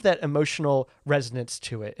have that emotional resonance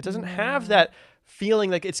to it. It doesn't have that feeling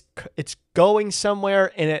like it's going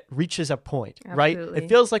somewhere and it reaches a point, right? It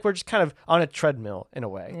feels like we're just kind of on a treadmill in a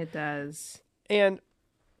way. It does. And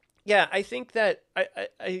yeah, I think that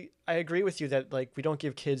I agree with you that like we don't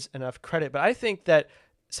give kids enough credit, but I think that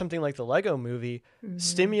something like the Lego movie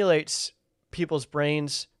stimulates people's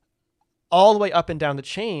brains all the way up and down the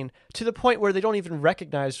chain to the point where they don't even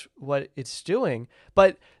recognize what it's doing.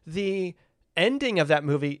 But the ending of that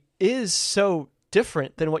movie is so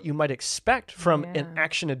different than what you might expect from an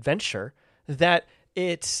action adventure that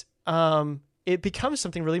it becomes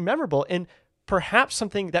something really memorable and perhaps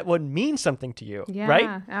something that would mean something to you, right?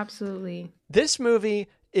 Yeah, absolutely. This movie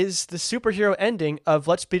is the superhero ending of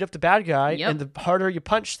let's beat up the bad guy, and the harder you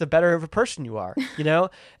punch, the better of a person you are, you know?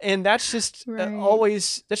 And that's just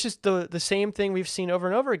that's just the same thing we've seen over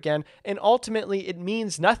and over again. And ultimately it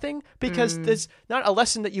means nothing because there's not a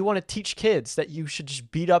lesson that you want to teach kids that you should just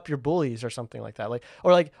beat up your bullies or something like that.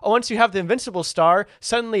 Once you have the invincible star,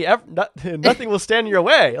 suddenly nothing will stand in your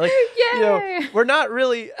way. Like, you know, we're not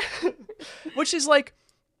really, which is like,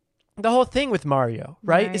 the whole thing with Mario,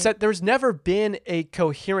 right, is that there's never been a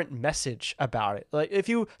coherent message about it. Like, if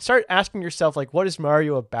you start asking yourself, like, what is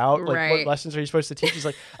Mario about? Like, what lessons are you supposed to teach? It's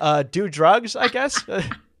like, do drugs, I guess.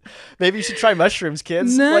 Maybe you should try mushrooms,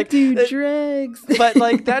 kids. Do drugs. But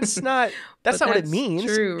like, that's not what it means.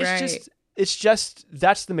 True, it's just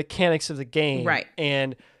that's the mechanics of the game, right?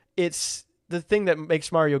 And it's the thing that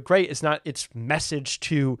makes Mario great is not its message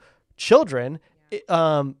to children.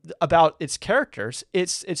 About its characters,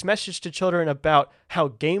 its message to children about how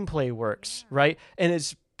gameplay works, right? And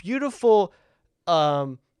it's beautiful,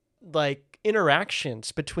 like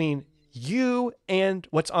interactions between you and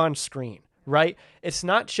what's on screen, right? It's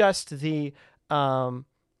not just it's not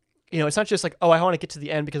just like, oh, I want to get to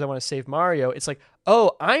the end because I want to save Mario. It's like,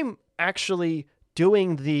 oh, I'm actually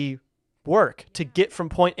doing the work to get from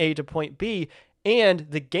point A to point B, and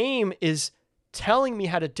the game is telling me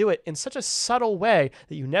how to do it in such a subtle way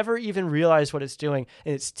that you never even realize what it's doing.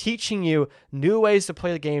 And it's teaching you new ways to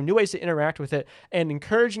play the game, new ways to interact with it, and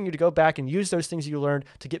encouraging you to go back and use those things you learned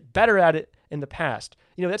to get better at it in the past.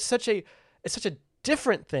 You know, it's such a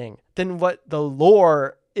different thing than what the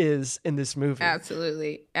lore is in this movie.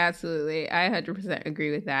 Absolutely. I 100%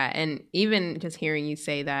 agree with that. And even just hearing you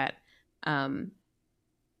say that,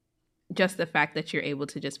 just the fact that you're able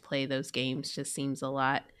to just play those games just seems a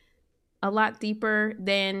lot deeper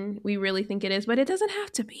than we really think it is, but it doesn't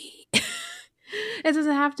have to be. It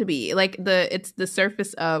doesn't have to be. Like, it's the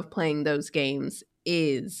surface of playing those games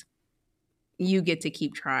is you get to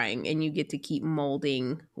keep trying and you get to keep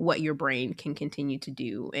molding what your brain can continue to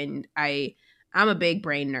do. And I'm a big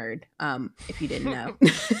brain nerd, if you didn't know.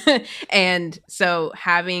 And so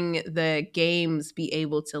having the games be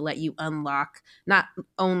able to let you unlock not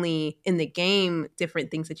only in the game different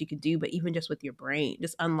things that you could do, but even just with your brain,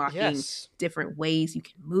 just unlocking different ways you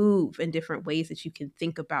can move and different ways that you can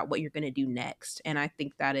think about what you're going to do next. And I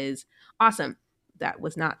think that is awesome. That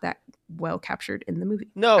was not that well captured in the movie.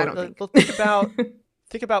 No, I don't think.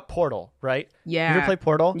 think about Portal, right? Yeah. You ever play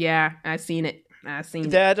Portal? Yeah, I've seen it.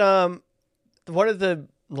 One of the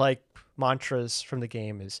like mantras from the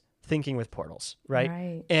game is thinking with portals,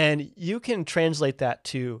 right? And you can translate that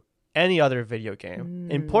to any other video game.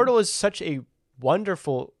 And Portal is such a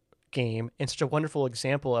wonderful game and such a wonderful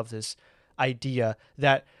example of this idea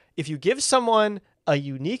that if you give someone a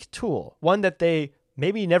unique tool, one that they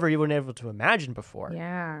maybe never even been able to imagine before,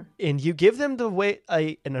 and you give them the way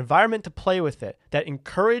an environment to play with it that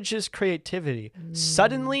encourages creativity,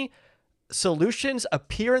 suddenly solutions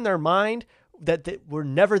appear in their mind that were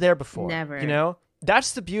never there before. Never. You know,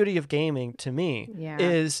 that's the beauty of gaming to me,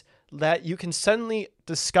 is that you can suddenly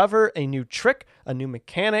discover a new trick, a new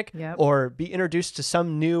mechanic, or be introduced to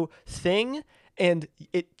some new thing, and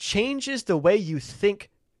it changes the way you think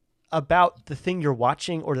about the thing you're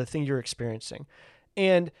watching or the thing you're experiencing.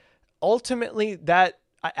 And ultimately, that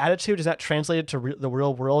attitude is not translated to the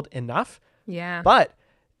real world enough. Yeah. But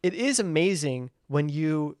it is amazing when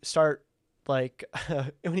you start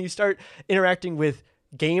interacting with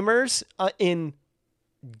gamers in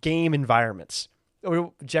game environments.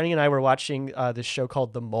 Jenny and I were watching this show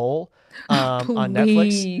called The Mole on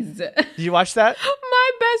Netflix. Did you watch that?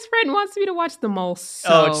 My best friend wants me to watch The Mole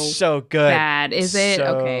so it's so good. Bad. Is it?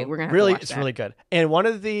 Okay, we're gonna have to watch it's that. really good. And one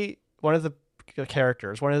of the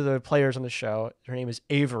characters, one of the players on the show, her name is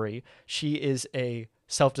Avery. She is a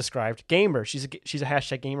self-described gamer. She's a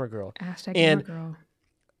hashtag gamer girl. Gamer girl.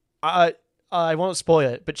 I won't spoil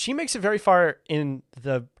it, but she makes it very far in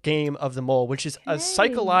the game of The Mole, which is a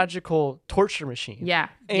psychological torture machine. Yeah.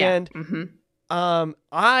 And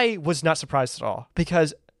I was not surprised at all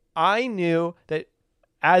because I knew that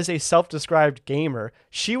as a self-described gamer,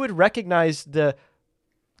 she would recognize the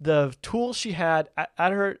tools she had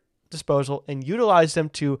at her disposal and utilize them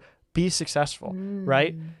to be successful,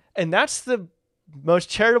 right? And that's the most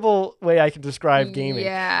charitable way I can describe gaming.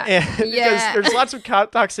 Yeah. And because there's lots of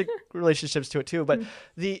toxic relationships to it too. But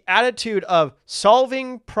the attitude of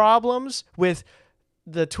solving problems with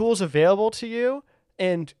the tools available to you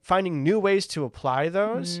and finding new ways to apply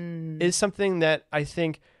those is something that I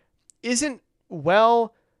think isn't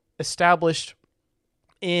well established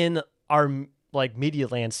in our like media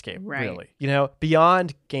landscape, really,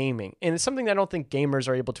 beyond gaming. And it's something that I don't think gamers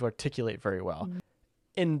are able to articulate very well.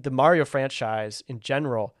 In the Mario franchise in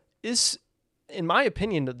general is, in my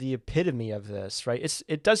opinion, the epitome of this, right?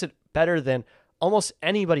 It does it better than almost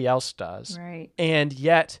anybody else does. Right. And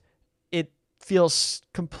yet it feels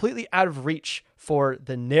completely out of reach for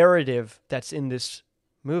the narrative that's in this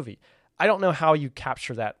movie. I don't know how you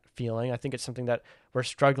capture that feeling. I think it's something that we're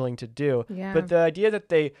struggling to do. Yeah. But the idea that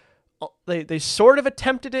they sort of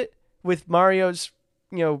attempted it with Mario's,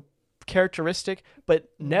 characteristic, but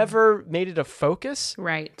never made it a focus.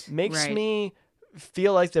 Right. Makes me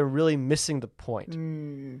feel like they're really missing the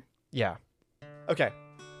point. Yeah. Okay.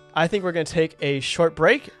 I think we're going to take a short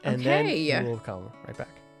break and then we'll come right back.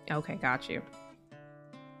 Okay, got you.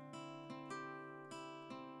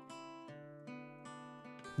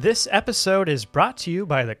 This episode is brought to you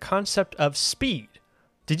by the concept of speed.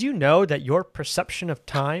 Did you know that your perception of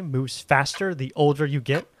time moves faster the older you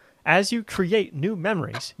get? As you create new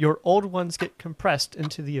memories, your old ones get compressed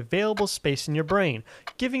into the available space in your brain,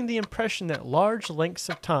 giving the impression that large lengths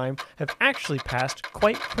of time have actually passed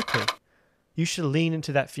quite quickly. You should lean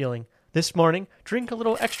into that feeling. This morning, drink a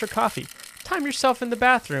little extra coffee. Time yourself in the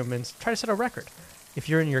bathroom and try to set a record. If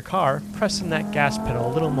you're in your car, press on that gas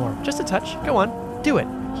pedal a little more. Just a touch. Go on. Do it.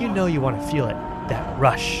 You know you want to feel it. That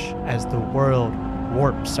rush as the world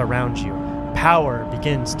warps around you. Power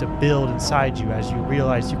begins to build inside you as you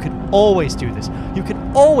realize you could always do this. You could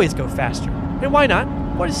always go faster. And why not?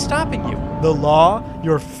 What is stopping you? The law?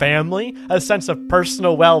 Your family? A sense of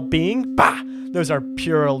personal well-being? Bah! Those are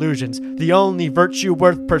pure illusions. The only virtue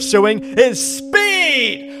worth pursuing is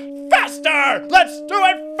speed! Faster! Let's do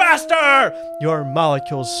it faster! Your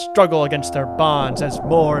molecules struggle against their bonds as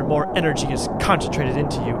more and more energy is concentrated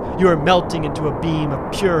into you. You are melting into a beam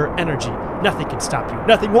of pure energy. Nothing can stop you.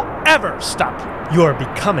 Nothing will ever stop you. You are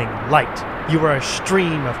becoming light. You are a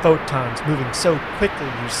stream of photons moving so quickly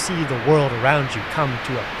you see the world around you come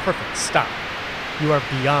to a perfect stop. You are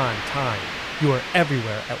beyond time. You are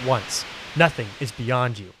everywhere at once. Nothing is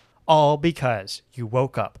beyond you. All because you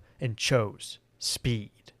woke up and chose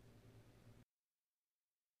speed.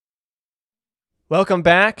 Welcome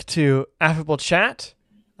back to Affable Chat.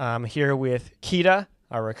 I'm here with Kita,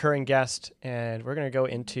 our recurring guest, and we're going to go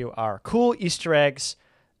into our cool Easter eggs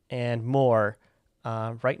and more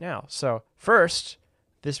right now. So first,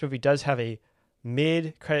 this movie does have a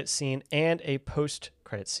mid-credit scene and a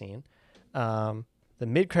post-credit scene. The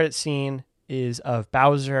mid-credit scene is of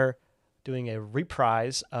Bowser doing a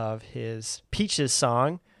reprise of his Peaches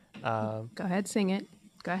song. Go ahead, sing it.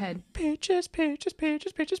 Go ahead. Peaches, peaches,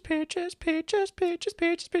 peaches, peaches, peaches, peaches, peaches,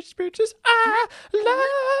 peaches, peaches, peaches. I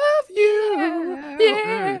love you.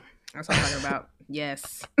 Yeah. That's what I'm talking about.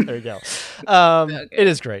 Yes. There you go. It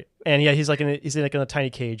is great, and yeah, he's in a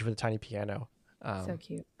tiny cage with a tiny piano. So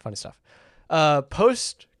cute. Funny stuff.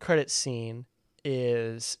 Post credit scene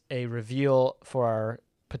is a reveal for our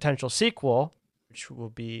potential sequel,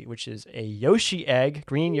 which is a Yoshi egg,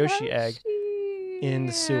 green Yoshi egg, in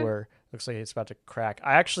the sewer. Looks like it's about to crack.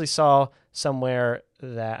 I actually saw somewhere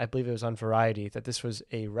that I believe it was on Variety that this was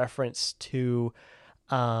a reference to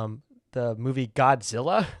the movie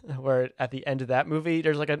Godzilla, where at the end of that movie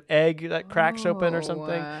there's like an egg that cracks open or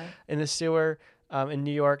something in the sewer in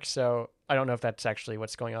New York. So I don't know if that's actually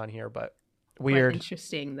what's going on here, but weird.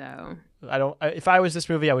 Interesting though. If I was this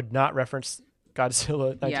movie, I would not reference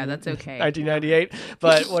Godzilla. Yeah, that's okay. 1998,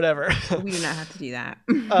 but whatever. We do not have to do that.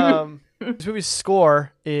 This movie's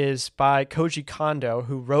score is by Koji Kondo,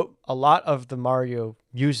 who wrote a lot of the Mario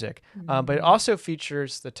music, but it also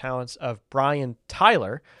features the talents of Brian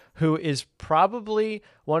Tyler, who is probably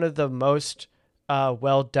one of the most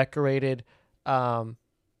well-decorated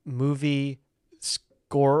movie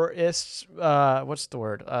scorists, what's the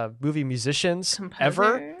word? Movie musicians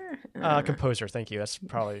ever. Composer, thank you. That's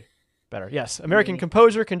probably better. Yes, American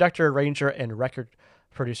composer, conductor, arranger, and record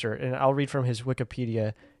producer. And I'll read from his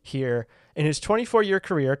Wikipedia here. In his 24-year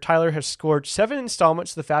career, Tyler has scored 7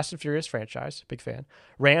 installments of the Fast and Furious franchise. Big fan.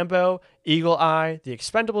 Rambo, Eagle Eye, The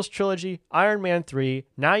Expendables trilogy, Iron Man 3,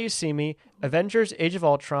 Now You See Me, Avengers: Age of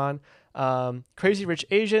Ultron, Crazy Rich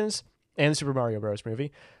Asians, and the Super Mario Bros.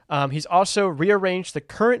 Movie. He's also rearranged the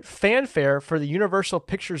current fanfare for the Universal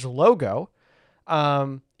Pictures logo.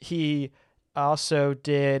 He also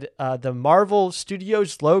did the Marvel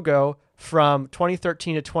Studios logo from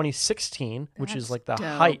 2013 to 2016, which is That's like the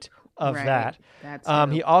dope. height of Right. that. That's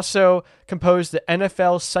He dope. also composed the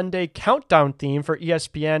NFL Sunday Countdown theme for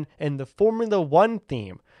ESPN and the Formula One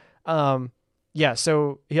theme.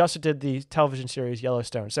 So he also did the television series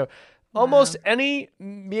Yellowstone. So almost any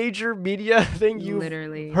major media thing you've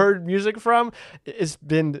Literally. heard music from has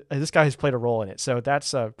been, this guy has played a role in it. So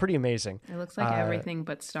that's pretty amazing. It looks like everything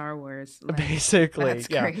but Star Wars. Like, Basically, that's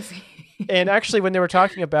yeah. crazy. And actually, when they were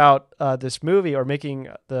talking about this movie or making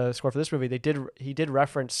the score for this movie, he did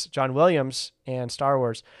reference John Williams and Star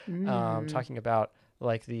Wars, talking about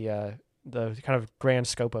like the kind of grand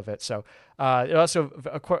scope of it. So it also,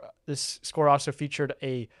 this score also featured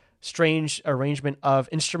a strange arrangement of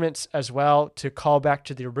instruments as well to call back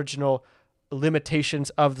to the original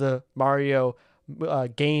limitations of the Mario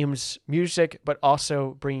games music, but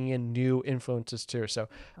also bringing in new influences too. So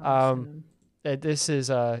Awesome. this is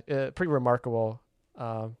pretty remarkable,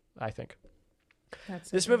 I think.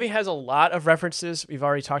 This So movie has a lot of references. We've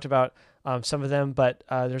already talked about some of them, but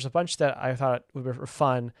there's a bunch that I thought were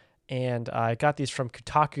fun, and I got these from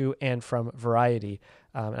Kotaku and from Variety,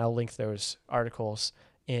 and I'll link those articles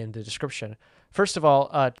in the description. First of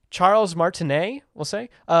all, Charles Martinet, we'll say,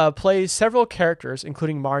 plays several characters,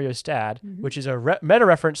 including Mario's dad, which is a meta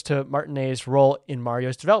reference to Martinet's role in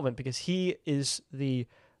Mario's development, because he is the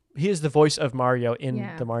voice of Mario in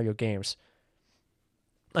the Mario games.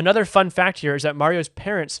 Another fun fact here is that Mario's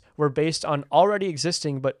parents were based on already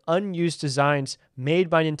existing but unused designs made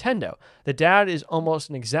by Nintendo. The dad is almost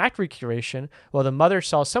an exact recreation, while the mother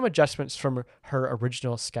saw some adjustments from her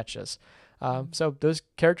original sketches. So those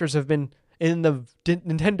characters have been in the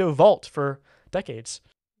Nintendo vault for decades.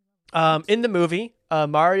 In the movie,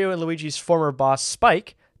 Mario and Luigi's former boss,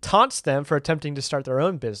 Spike, taunts them for attempting to start their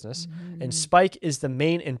own business, and Spike is the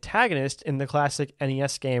main antagonist in the classic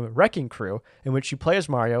NES game Wrecking Crew, in which you play as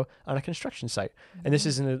Mario on a construction site. And this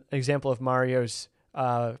is an example of Mario's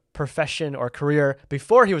profession or career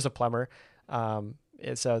before he was a plumber.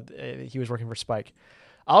 So he was working for Spike.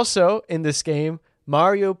 Also, in this game,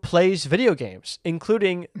 Mario plays video games,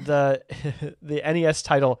 including the NES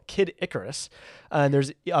title Kid Icarus. And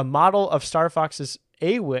there's a model of Star Fox's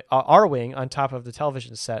R-Wing on top of the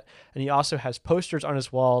television set, and he also has posters on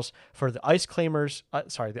his walls for the Ice Climbers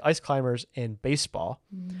and baseball.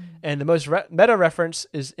 And the most meta reference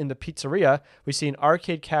is in the pizzeria. We see an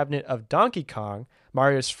arcade cabinet of Donkey Kong,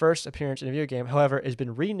 Mario's first appearance in a video game. However, has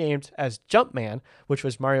been renamed as Jumpman, which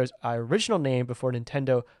was Mario's original name before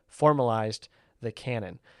Nintendo formalized the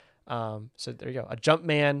canon. So there you go. A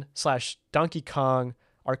Jumpman / Donkey Kong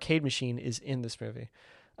arcade machine is in this movie.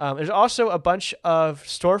 There's also a bunch of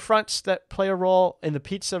storefronts that play a role in the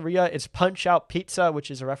pizzeria. It's Punch Out Pizza, which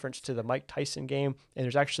is a reference to the Mike Tyson game. And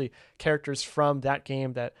there's actually characters from that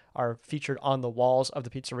game that are featured on the walls of the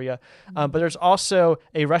pizzeria. But there's also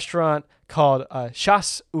a restaurant called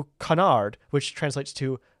Chasse au Canard, which translates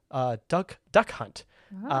to duck hunt,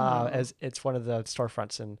 as it's one of the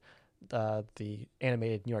storefronts in the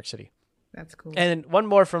animated New York City. That's cool. And one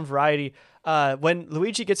more from Variety. When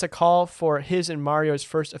Luigi gets a call for his and Mario's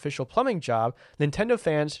first official plumbing job, Nintendo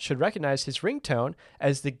fans should recognize his ringtone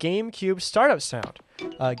as the GameCube startup sound.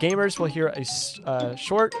 Gamers will hear a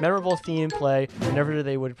short, memorable theme play whenever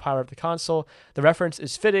they would power up the console. The reference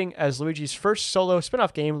is fitting, as Luigi's first solo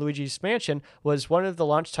spin-off game, Luigi's Mansion, was one of the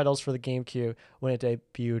launch titles for the GameCube when it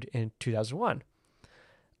debuted in 2001.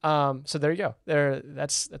 So there you go.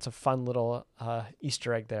 That's a fun little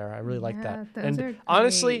Easter egg there. I really like that. Those And are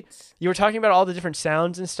honestly, great. you were talking about all the different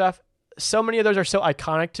sounds and stuff. So many of those are so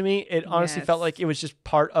iconic to me. It honestly felt like it was just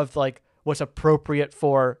part of like what's appropriate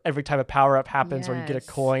for every time a power up happens or you get a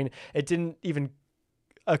coin. It didn't even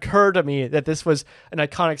occur to me that this was an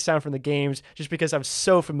iconic sound from the games just because I'm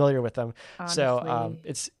so familiar with them. Honestly. So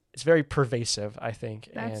it's very pervasive, I think.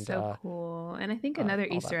 That's so cool. And I think another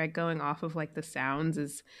Easter egg going off of like the sounds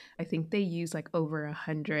is I think they use like over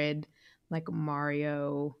 100 like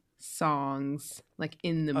Mario songs like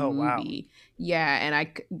in the movie. Wow. Yeah,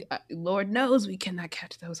 and Lord knows we cannot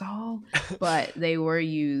catch those all, but they were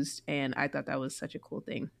used, and I thought that was such a cool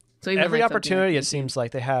thing. So even every like something opportunity, like it seems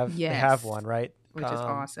like they have one, right? which is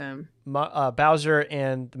awesome. Bowser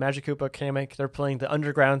and the Magic Koopa Kamek, they're playing the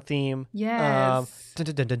underground theme. Yes. Dun,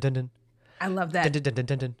 dun, dun, dun, dun. I love that Dun, dun, dun,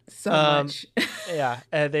 dun, dun. so much. Yeah,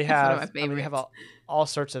 they one of have. my I mean, we have favorites. all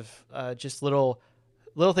sorts of just little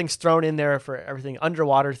things thrown in there for everything.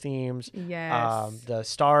 Underwater themes. Yes. The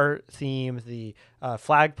star theme, the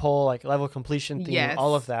flagpole, like level completion theme. Yes.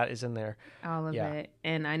 All of that is in there. All of Yeah. it.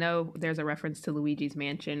 And I know there's a reference to Luigi's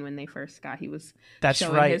Mansion when they first got, he was That's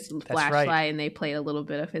showing right. his That's flashlight right. and they played a little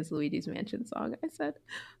bit of his Luigi's Mansion song. I said,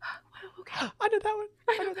 Okay. I know that one.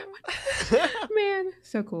 I know that one. Man,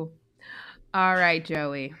 so cool. All right,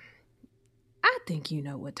 Joey. I think you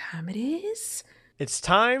know what time it is. It's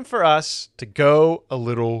time for us to go a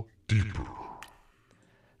little deeper.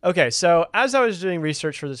 Okay, so as I was doing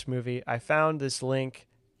research for this movie, I found this link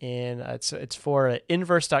in it's for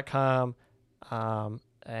inverse.com, and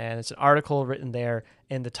it's an article written there,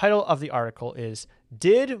 and the title of the article is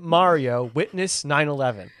 "Did Mario Witness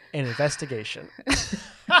 9/11? An Investigation."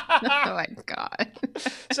 Oh my God.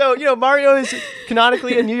 So, Mario is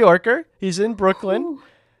canonically a New Yorker. He's in Brooklyn. Ooh.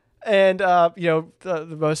 And,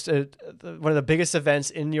 the most, one of the biggest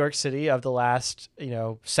events in New York City of the last,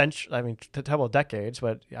 century, I mean, a couple of decades,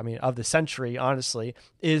 but I mean, of the century, honestly,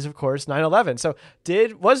 is of course 9/11. So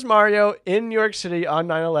was Mario in New York City on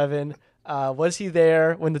 9/11? Was he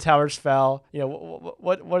there when the towers fell?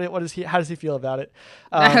 What is he, how does he feel about it?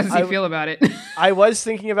 How does he feel about it? I was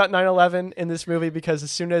thinking about 9/11 in this movie because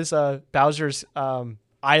as soon as Bowser's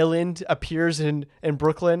island appears in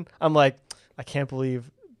Brooklyn, I'm like, I can't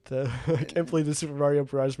believe the Super Mario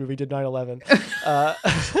Bros. Movie did 9/11.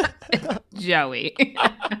 Joey.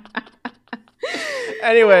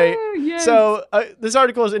 Anyway, Oh, yes. so this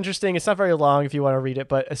article is interesting. It's not very long if you want to read it,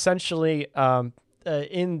 but essentially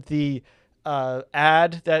in the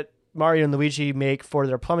ad that Mario and Luigi make for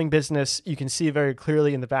their plumbing business, you can see very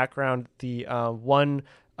clearly in the background the one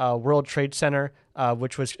World Trade Center,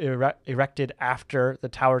 which was erected after the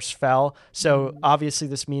towers fell. So obviously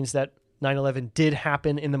this means that 9/11 did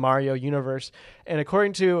happen in the Mario universe. And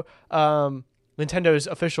according to Nintendo's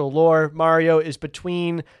official lore, Mario is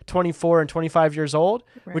between 24 and 25 years old,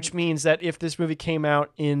 which means that if this movie came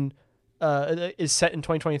out is set in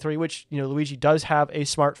 2023, which, Luigi does have a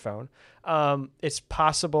smartphone, it's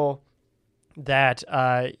possible that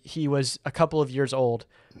he was a couple of years old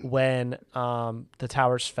when the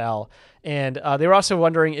towers fell. And they were also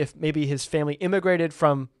wondering if maybe his family immigrated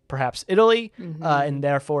from perhaps Italy, and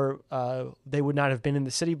therefore they would not have been in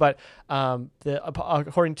the city. But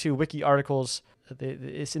according to wiki articles,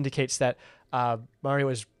 this indicates that Mario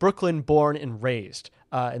was Brooklyn born and raised,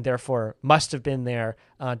 and therefore must have been there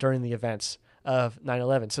during the events of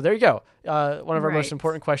 9/11. So there you go. One of our most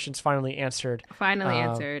important questions finally answered.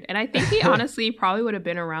 And I think he honestly probably would have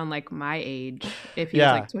been around like my age if he was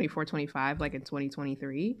like 24, 25, like in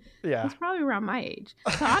 2023. Yeah. He's probably around my age.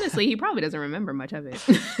 So honestly, he probably doesn't remember much of it.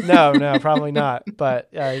 No, probably not.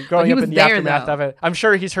 But growing up in the aftermath of it, I'm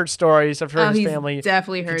sure he's heard stories. I'm sure his family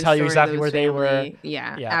definly heard tell you stories exactly of where his they family. were.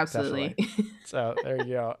 Yeah, absolutely. So there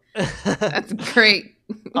you go. That's great.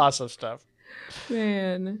 Awesome stuff.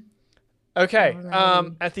 Man. Okay.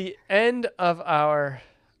 Alrighty. At the end of our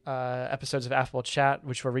episodes of Affable Chat,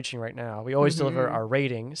 which we're reaching right now, we always deliver our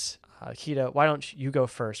ratings. Kita, why don't you go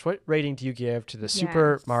first? What rating do you give to the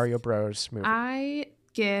Super Mario Bros. Movie? I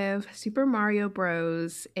give Super Mario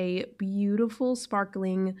Bros. A beautiful,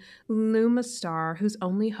 sparkling Luma star whose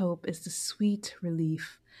only hope is the sweet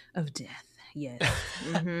relief of death. Yes.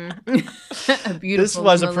 A beautiful. This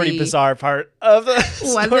was a pretty bizarre part of the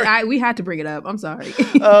story. We had to bring it up. I'm sorry.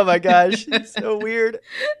 Oh my gosh, it's so weird.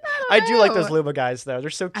 I do like those Luma guys though. They're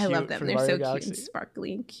so cute. I love them. They're Mario so Galaxy. cute and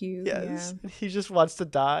sparkly and cute. Yes. Yeah. He just wants to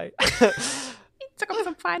die. He took him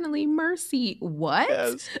some finally mercy. What?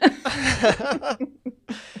 Yes.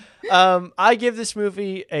 I give this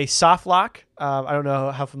movie a soft lock. I don't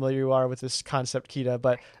know how familiar you are with this concept, Kita,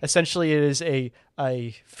 but essentially it is a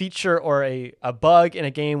feature or a bug in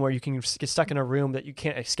a game where you can get stuck in a room that you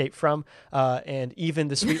can't escape from, and even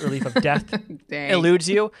the sweet relief of death eludes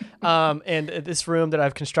you. And this room that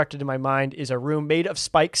I've constructed in my mind is a room made of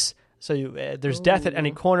spikes. So there's death at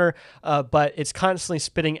any corner, but it's constantly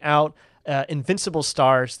spitting out invincible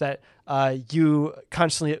stars that you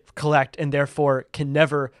constantly collect and therefore can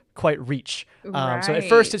never quite reach. So at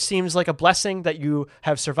first it seems like a blessing that you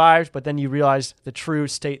have survived, but then you realize the true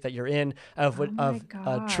state that you're in of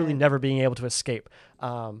truly never being able to escape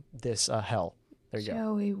this hell. There you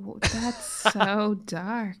Joey, that's so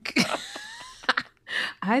dark.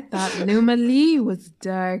 I thought Luma Lee was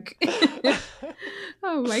dark.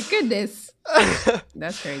 Oh my goodness.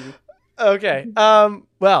 That's crazy. Okay.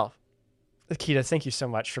 Well, Kita, thank you so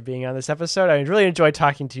much for being on this episode. I really enjoyed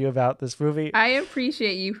talking to you about this movie. I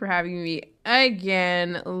appreciate you for having me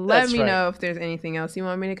again. Let me know if there's anything else you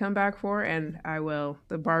want me to come back for, and I will.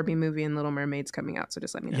 The Barbie movie and Little Mermaid's coming out, so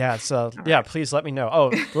just let me know. Yeah, so please let me know.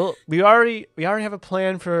 Oh, we already have a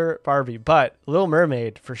plan for Barbie, but Little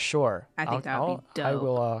Mermaid for sure. I think that would be dope. I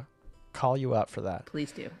will call you up for that.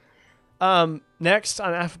 Please do. Next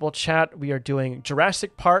on Affable Chat, we are doing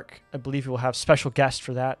Jurassic Park. I believe we will have special guests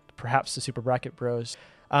for that, perhaps the Super Bracket Bros.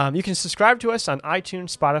 You can subscribe to us on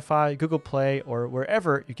iTunes, Spotify, Google Play, or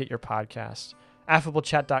wherever you get your podcasts.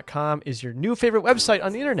 AffableChat.com is your new favorite website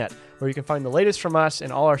on the internet, where you can find the latest from us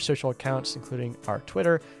and all our social accounts, including our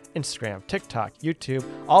Twitter, Instagram, TikTok, YouTube,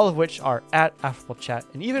 all of which are at AffableChat,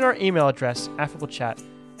 and even our email address,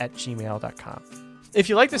 affablechat@gmail.com. If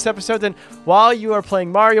you like this episode, then while you are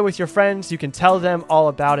playing Mario with your friends, you can tell them all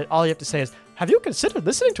about it. All you have to say is, have you considered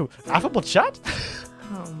listening to Affable Chat?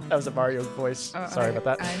 Oh my That was a Mario voice. Sorry about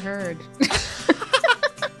that. I heard.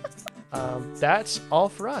 That's all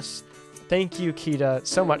for us. Thank you, Kita,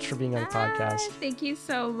 so much for being on the podcast. Thank you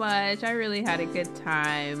so much. I really had a good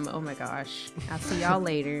time. Oh my gosh. I'll see y'all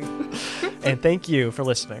later. And thank you for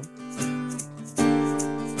listening.